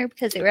in there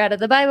because they were out of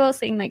the Bible,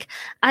 saying, like,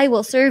 I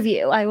will serve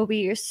you. I will be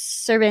your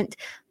servant,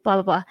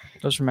 blah, blah, blah.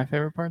 Those were my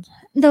favorite parts.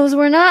 Those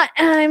were not.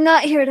 I'm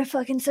not here to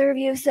fucking serve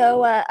you,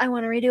 so I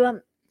want to redo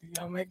them.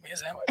 Don't make me a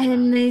sandwich. And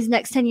in these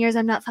next 10 years,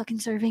 I'm not fucking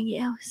serving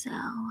you, so.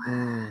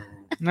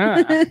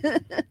 Nah.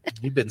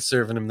 You've been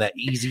serving him that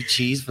easy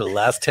cheese for the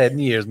last 10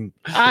 years.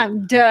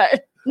 I'm done.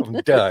 I'm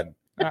done.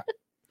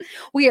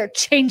 We are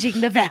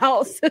changing the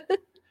vows.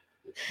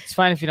 It's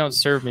fine if you don't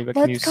serve me, but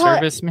can you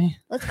service me?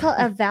 Let's call it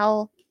a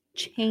vow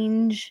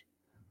change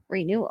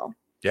renewal.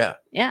 Yeah.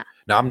 Yeah.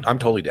 No, I'm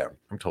totally down.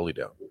 I'm totally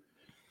down.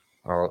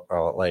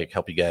 I'll like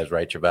help you guys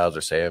write your vows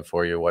or say it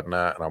for you,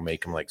 whatnot, and I'll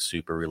make them like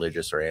super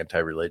religious or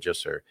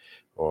anti-religious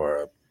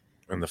or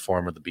in the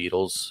form of the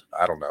Beatles.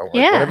 I don't know. Like,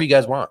 whatever you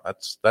guys want.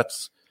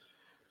 That's.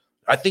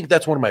 I think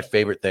that's one of my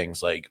favorite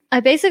things. Like, I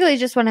basically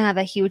just want to have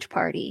a huge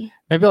party.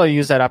 Maybe I'll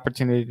use that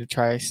opportunity to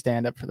try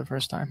stand up for the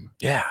first time.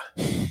 Yeah.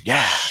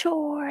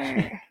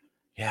 Sure.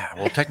 Yeah.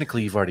 Well,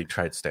 technically, you've already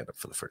tried stand up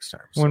for the first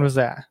time. So when was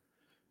that?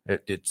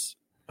 It's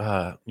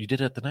you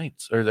did it at the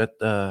Knights or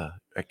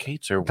at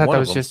Kate's or I thought one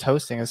that of was them. just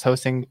hosting. Does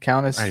hosting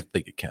count as? I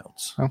think it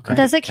counts. Okay.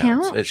 Does it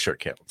count? It sure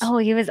counts. Oh,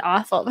 he was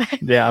awful.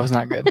 Yeah, I was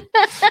not good.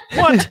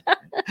 What?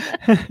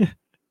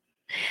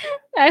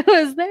 I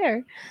was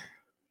there.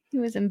 He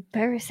was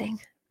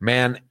embarrassing.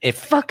 Man,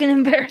 Fucking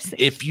embarrassing.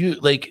 if you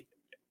like,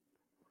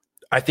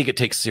 I think it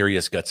takes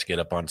serious guts to get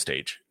up on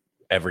stage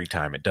every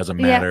time. It doesn't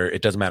matter.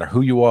 It doesn't matter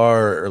who you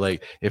are or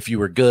like if you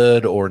were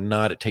good or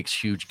not. It takes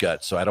huge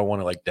guts. So I don't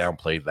want to like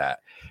downplay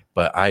that.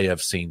 But I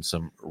have seen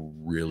some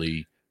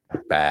really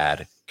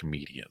bad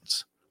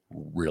comedians,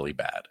 really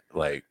bad.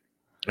 Like,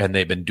 and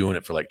they've been doing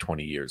it for like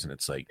 20 years. And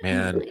it's like,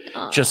 man,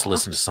 just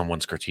listen to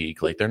someone's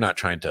critique. Like, they're not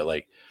trying to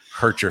like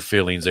hurt your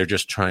feelings. They're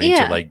just trying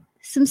to like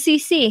some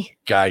CC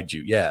guide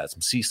you. Yeah, some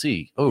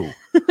CC. Oh,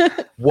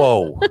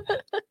 whoa,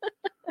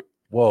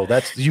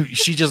 that's you.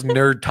 She just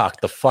nerd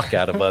talked the fuck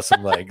out of us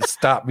and like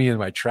stopped me in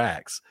my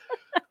tracks.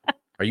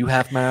 Are you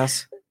half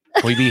mass?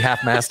 Can we be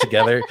half mass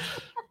together?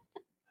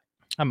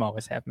 I'm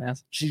always half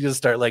mass. She's gonna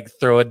start like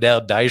throwing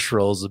down dice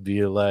rolls and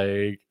be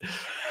like,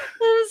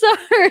 I'm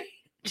sorry.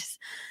 Just,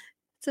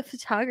 it's a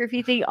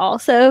photography thing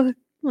also.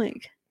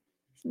 Like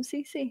some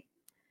CC.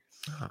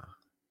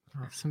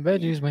 Some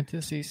veggies went to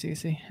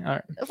CCC. All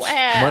right.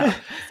 Wow.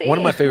 One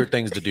of my favorite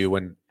things to do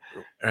when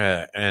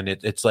and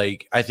it's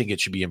like I think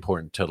it should be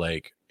important to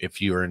like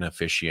if you're an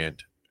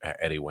officiant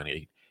at a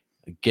wedding,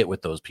 get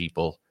with those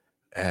people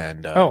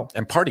and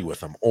party with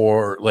them,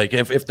 or like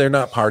if they're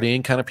not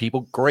partying kind of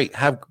people, great,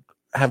 have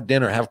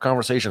dinner, have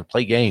conversations,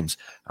 play games,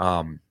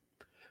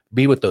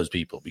 be with those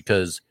people,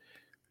 because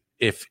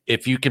if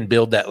you can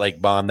build that like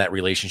bond, that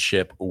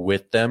relationship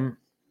with them,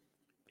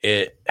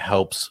 it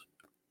helps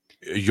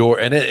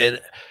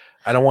it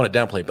I don't want to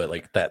downplay, but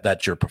like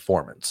that's your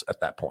performance at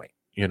that point.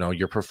 You know,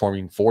 you're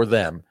performing for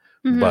them,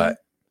 but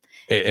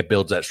it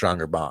builds that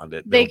stronger bond.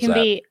 They can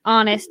be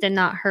honest and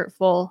not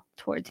hurtful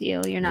towards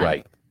you. You're not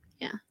right.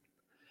 Yeah.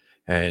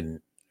 And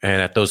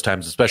at those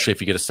times, especially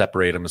if you get to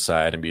separate them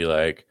aside and be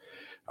like,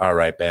 all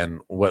right,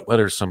 Ben, what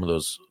are some of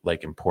those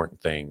like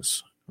important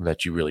things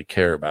that you really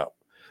care about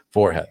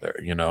for Heather,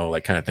 you know,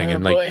 like kind of thing,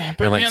 and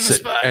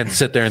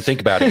sit there and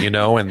think about it, you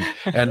know, and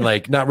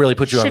like not really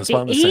put you on the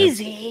spot.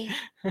 Easy.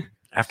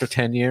 After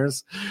 10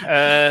 years,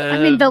 I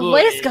mean, the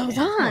list goes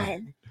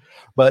on.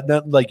 But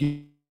not like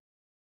you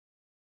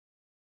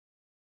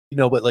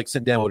know, but like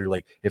sit down with her,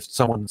 like if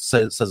someone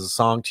says a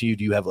song to you,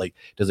 do you have like,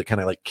 does it kind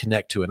of like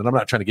connect to it? And I'm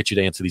not trying to get you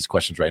to answer these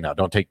questions right now.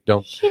 She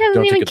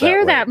doesn't even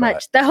care that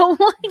much, though.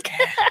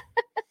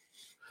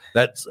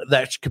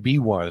 that could be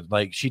one.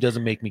 Like she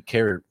doesn't make me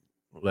care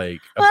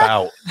like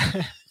about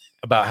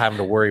having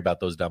to worry about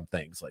those dumb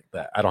things like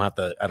that. I don't have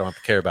to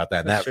care about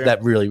that. And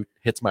that really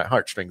hits my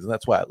heartstrings, and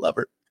that's why I love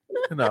her.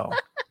 You know,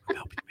 I'm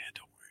helping, man.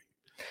 Don't worry.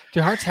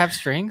 Do hearts have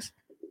strings?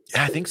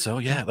 Yeah, I think so.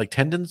 Yeah, like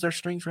tendons are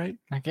strings, right?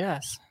 I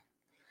guess.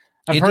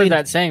 I've heard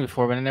that saying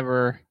before, but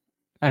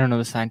I don't know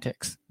the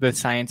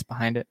science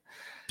behind it.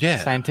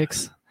 Yeah.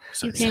 Scientics.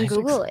 You can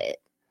Google it.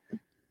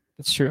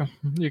 It's true.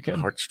 You can.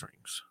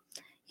 Heartstrings.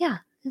 Yeah,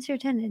 it's your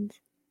tendons.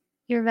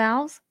 Your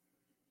valves.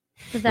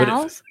 The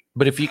valves.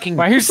 But if you can.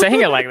 Why are you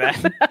saying it like that?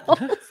 Why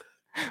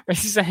are you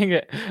saying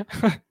it?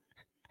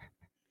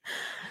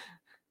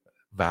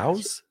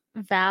 Vows?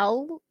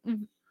 Valve.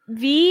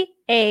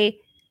 VALUEs.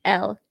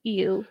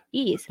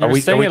 Are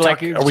we saying it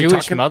like a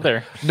Jewish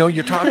mother? No,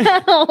 you're talking.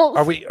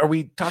 Are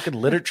we talking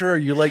literature? Are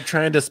you like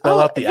trying to spell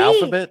out the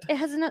alphabet? It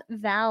has enough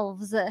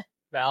valves.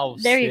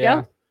 Valves. There you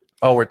go.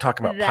 Oh, we're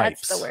talking about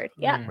pipes. That's the word.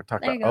 Yeah. We're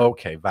talking about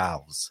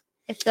valves.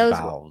 It's those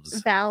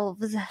valves.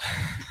 Valves.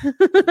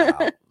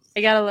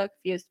 I got a little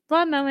confused.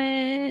 One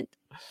moment.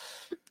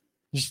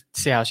 You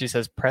see how she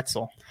says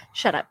pretzel.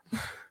 Shut up. I'm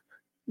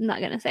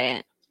not gonna say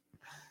it.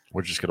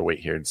 We're just gonna wait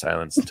here in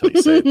silence until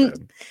you say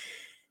it.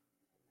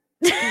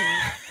 Then.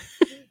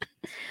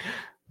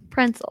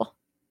 Pretzel.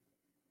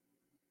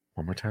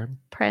 One more time.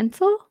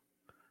 Pretzel.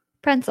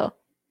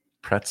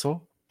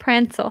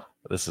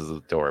 This is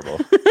adorable.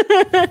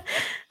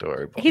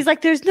 Adorable. He's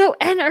like, there's no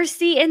N or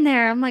C in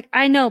there. I'm like,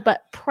 I know,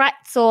 but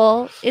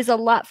pretzel is a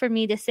lot for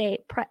me to say.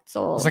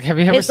 Pretzel. It's like, have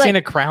you ever seen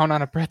a crown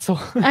on a pretzel?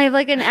 I have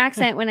like an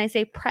accent when I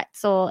say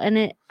pretzel,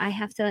 and I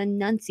have to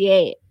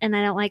enunciate, and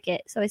I don't like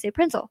it, so I say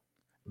pretzel.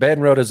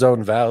 Ben wrote his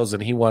own vows,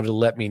 and he wanted to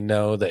let me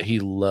know that he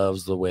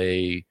loves the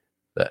way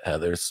that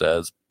Heather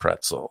says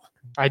pretzel.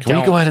 Can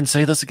we go ahead and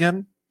say this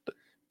again?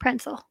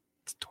 Pretzel.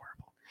 It's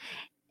adorable.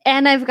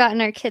 And I've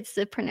gotten our kids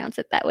to pronounce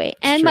it that way.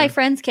 And my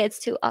friends' kids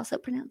to also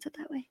pronounce it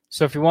that way.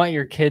 So if you want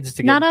your kids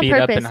to get beat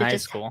up in high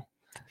school,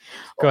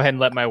 go ahead and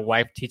let my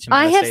wife teach them.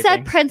 I have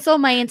said pretzel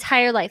my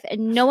entire life,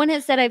 and no one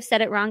has said I've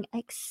said it wrong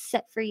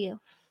except for you.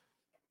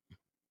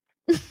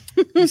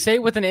 You say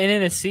it with an N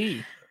and a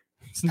C.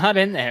 It's not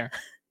in there.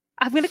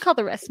 I'm going to call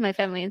the rest of my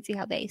family and see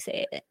how they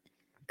say it.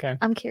 Okay.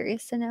 I'm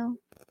curious to know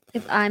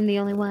if I'm the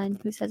only one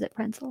who says it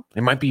pretzel.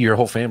 It might be your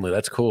whole family.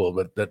 That's cool,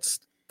 but that's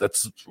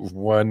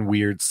one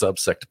weird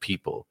subsect of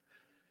people.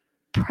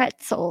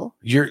 Pretzel.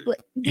 You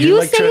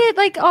like say it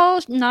like all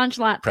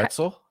nonchalant.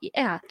 Pretzel?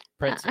 Yeah.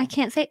 Pretzel. I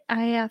can't say.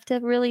 I have to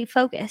really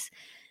focus.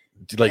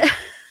 Like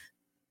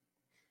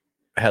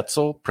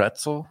Hetzel?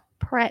 Pretzel?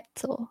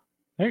 Pretzel.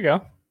 There you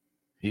go.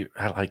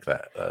 I like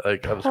that.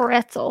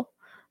 Pretzel.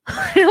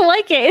 I don't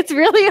like it. It's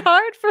really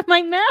hard for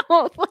my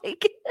mouth.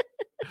 Like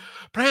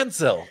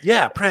Prancil.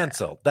 Yeah,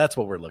 Prancil. That's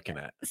what we're looking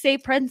at. Say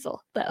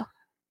pretzel though.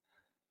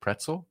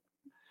 Pretzel?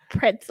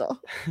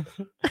 Pretzel.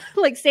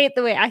 Like say it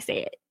the way I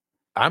say it.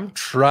 I'm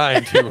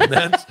trying to.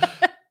 That's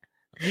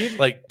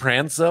like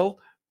Prancil?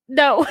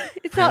 No,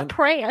 it's not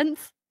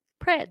prance.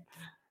 Prince.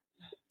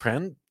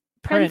 Prince.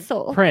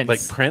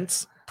 Like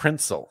Prince?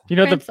 Princel. You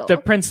know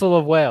the Princel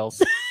of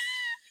Wales.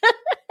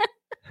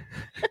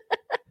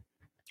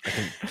 I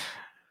think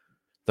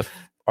the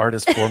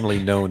artist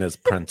formerly known as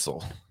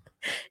Princel.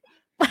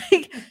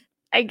 Like,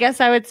 I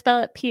guess I would spell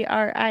it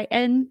Princzel.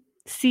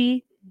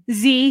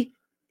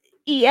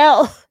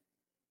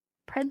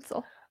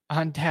 Princel.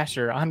 On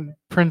Dasher, on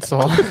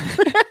Princel.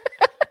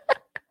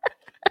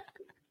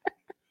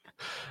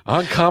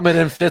 On Comet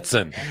and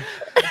Fitzen.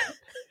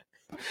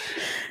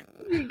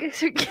 You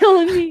guys are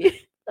killing me.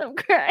 I'm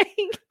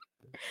crying.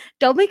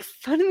 Don't make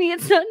fun of me.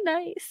 It's not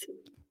nice.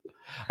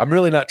 I'm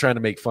really not trying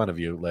to make fun of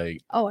you.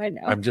 Like, oh, I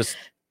know. I'm just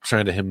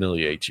trying to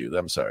humiliate you.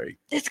 I'm sorry.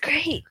 It's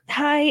great.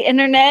 Hi,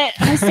 internet.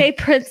 I say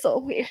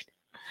pretzel. Weird.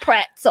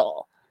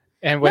 Pretzel.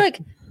 And look,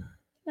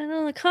 I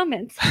know the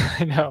comments.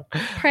 I know.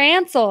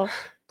 Prancel.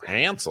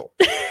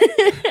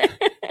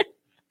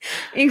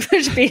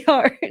 English be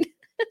hard.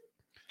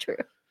 True.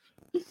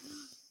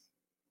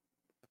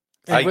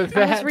 I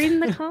was reading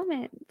the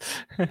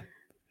comments.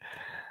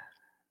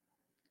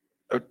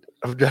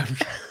 I'm done.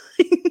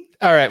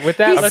 All right, with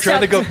that, I'm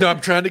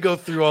trying to go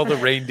through all the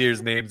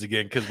reindeers' names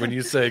again because when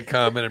you said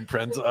Comet and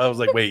Prince, I was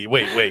like,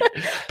 wait.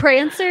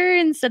 Prancer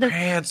instead of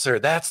Prancer.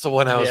 That's the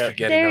one I was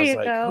forgetting. There I was you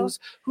like, go.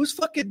 who's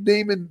fucking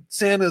naming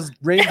Santa's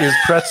reindeers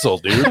Pretzel,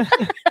 dude?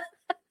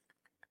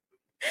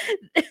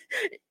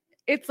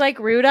 It's like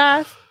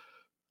Rudolph.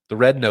 The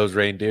red-nosed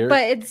reindeer.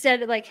 But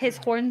instead, like his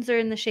horns are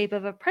in the shape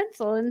of a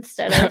pretzel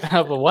instead of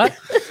of a what?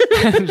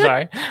 I'm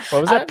sorry.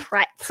 What was that? A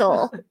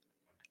pretzel.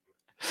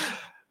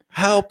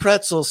 How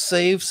Pretzel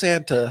saved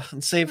Santa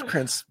and saved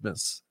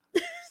Christmas.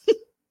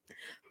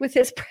 With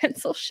his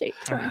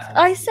pretzel-shaped horns.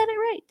 I said it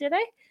right, did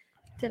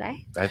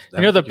I?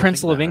 You know the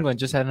Princel of England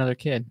just had another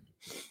kid.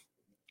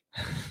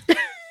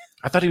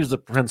 I thought he was the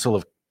Princel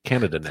of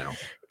Canada now.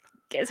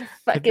 You guys are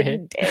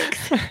fucking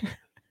dicks.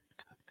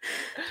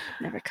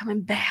 Never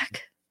coming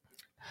back.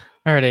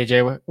 All right,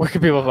 AJ, where can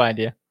people find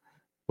you?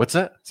 What's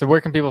that? So where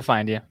can people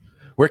find you?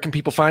 Where can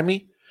people find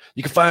me?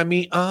 You can find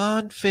me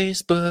on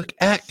Facebook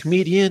at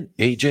Comedian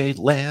AJ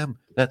Lamb.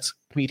 That's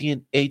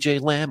Comedian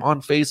AJ Lamb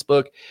on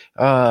Facebook.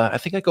 I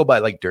think I go by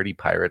like Dirty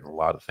Pirate and a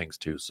lot of things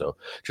too. So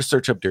just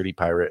search up Dirty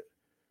Pirate.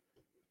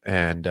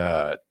 And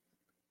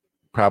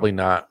probably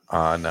not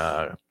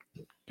on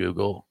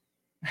Google.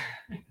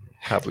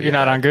 Probably You're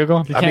not on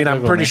Google?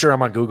 I'm pretty sure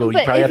I'm on Google.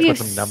 But you probably if have to you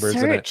put some numbers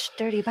in it. Search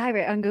Dirty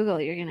Pirate on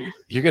Google, you're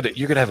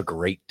gonna have a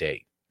great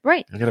day.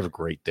 Right. You're gonna have a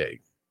great day.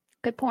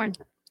 Good porn.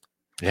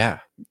 Yeah.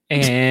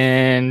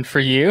 And for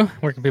you,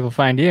 where can people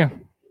find you?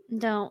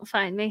 Don't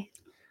find me.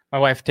 My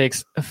wife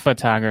takes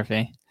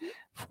photography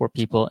for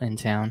people in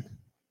town.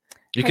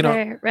 You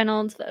can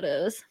Reynolds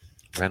Photos.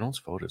 Reynolds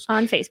Photos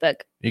on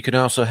Facebook. You can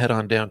also head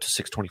on down to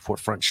 624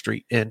 Front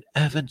Street in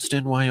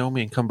Evanston,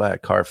 Wyoming, and come buy a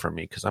car from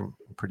me because I'm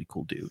a pretty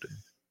cool dude.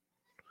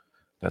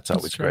 That's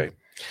always great.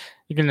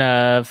 You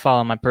can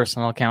follow my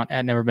personal account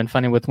at Never Been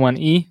Funny with 1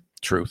 E.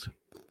 Truth.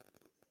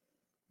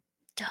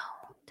 Don't.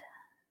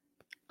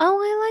 Oh,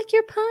 I like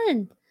your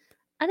pun.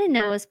 I didn't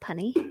know it was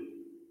punny.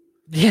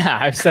 Yeah,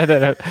 I've said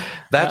that.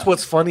 That's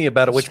what's funny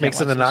about it, which makes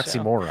it an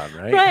oxymoron,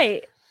 right?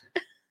 Right.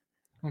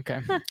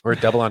 Okay. Or a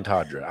double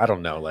entendre. I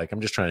don't know. Like,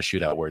 I'm just trying to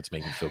shoot out words,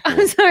 make me feel cool.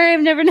 I'm sorry,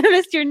 I've never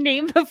noticed your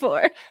name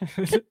before.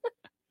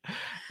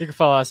 You can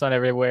follow us on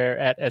everywhere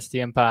at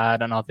SDM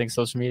Pod on all things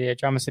social media at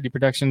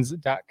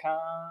DramaCityProductions.com.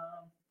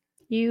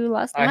 You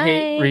lost the I mic.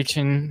 hate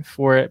reaching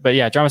for it. But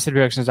yeah,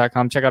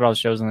 DramaCityProductions.com. Check out all the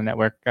shows on the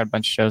network. Got a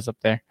bunch of shows up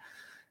there.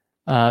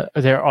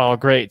 They're all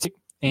great.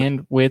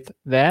 And with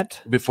that,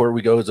 Before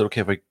we go, is it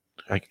okay if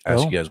I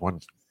ask you guys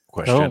one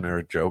question or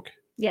a joke?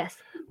 Yes.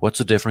 What's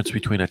the difference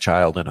between a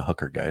child and a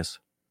hooker, guys?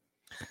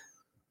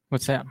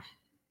 what's that?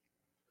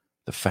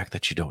 The fact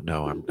that you don't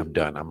know. I'm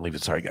done. I'm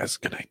leaving. Sorry, guys.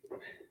 Good night.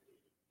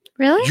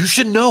 Really? You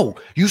should know.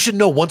 You should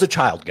know. One's a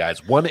child,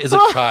 guys. One is a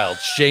child.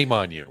 Shame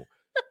on you.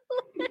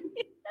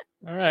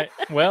 All right.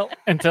 Well,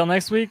 until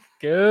next week,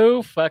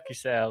 go fuck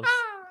yourselves.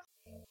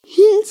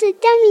 He's a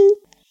dummy.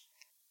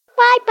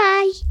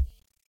 Bye-bye.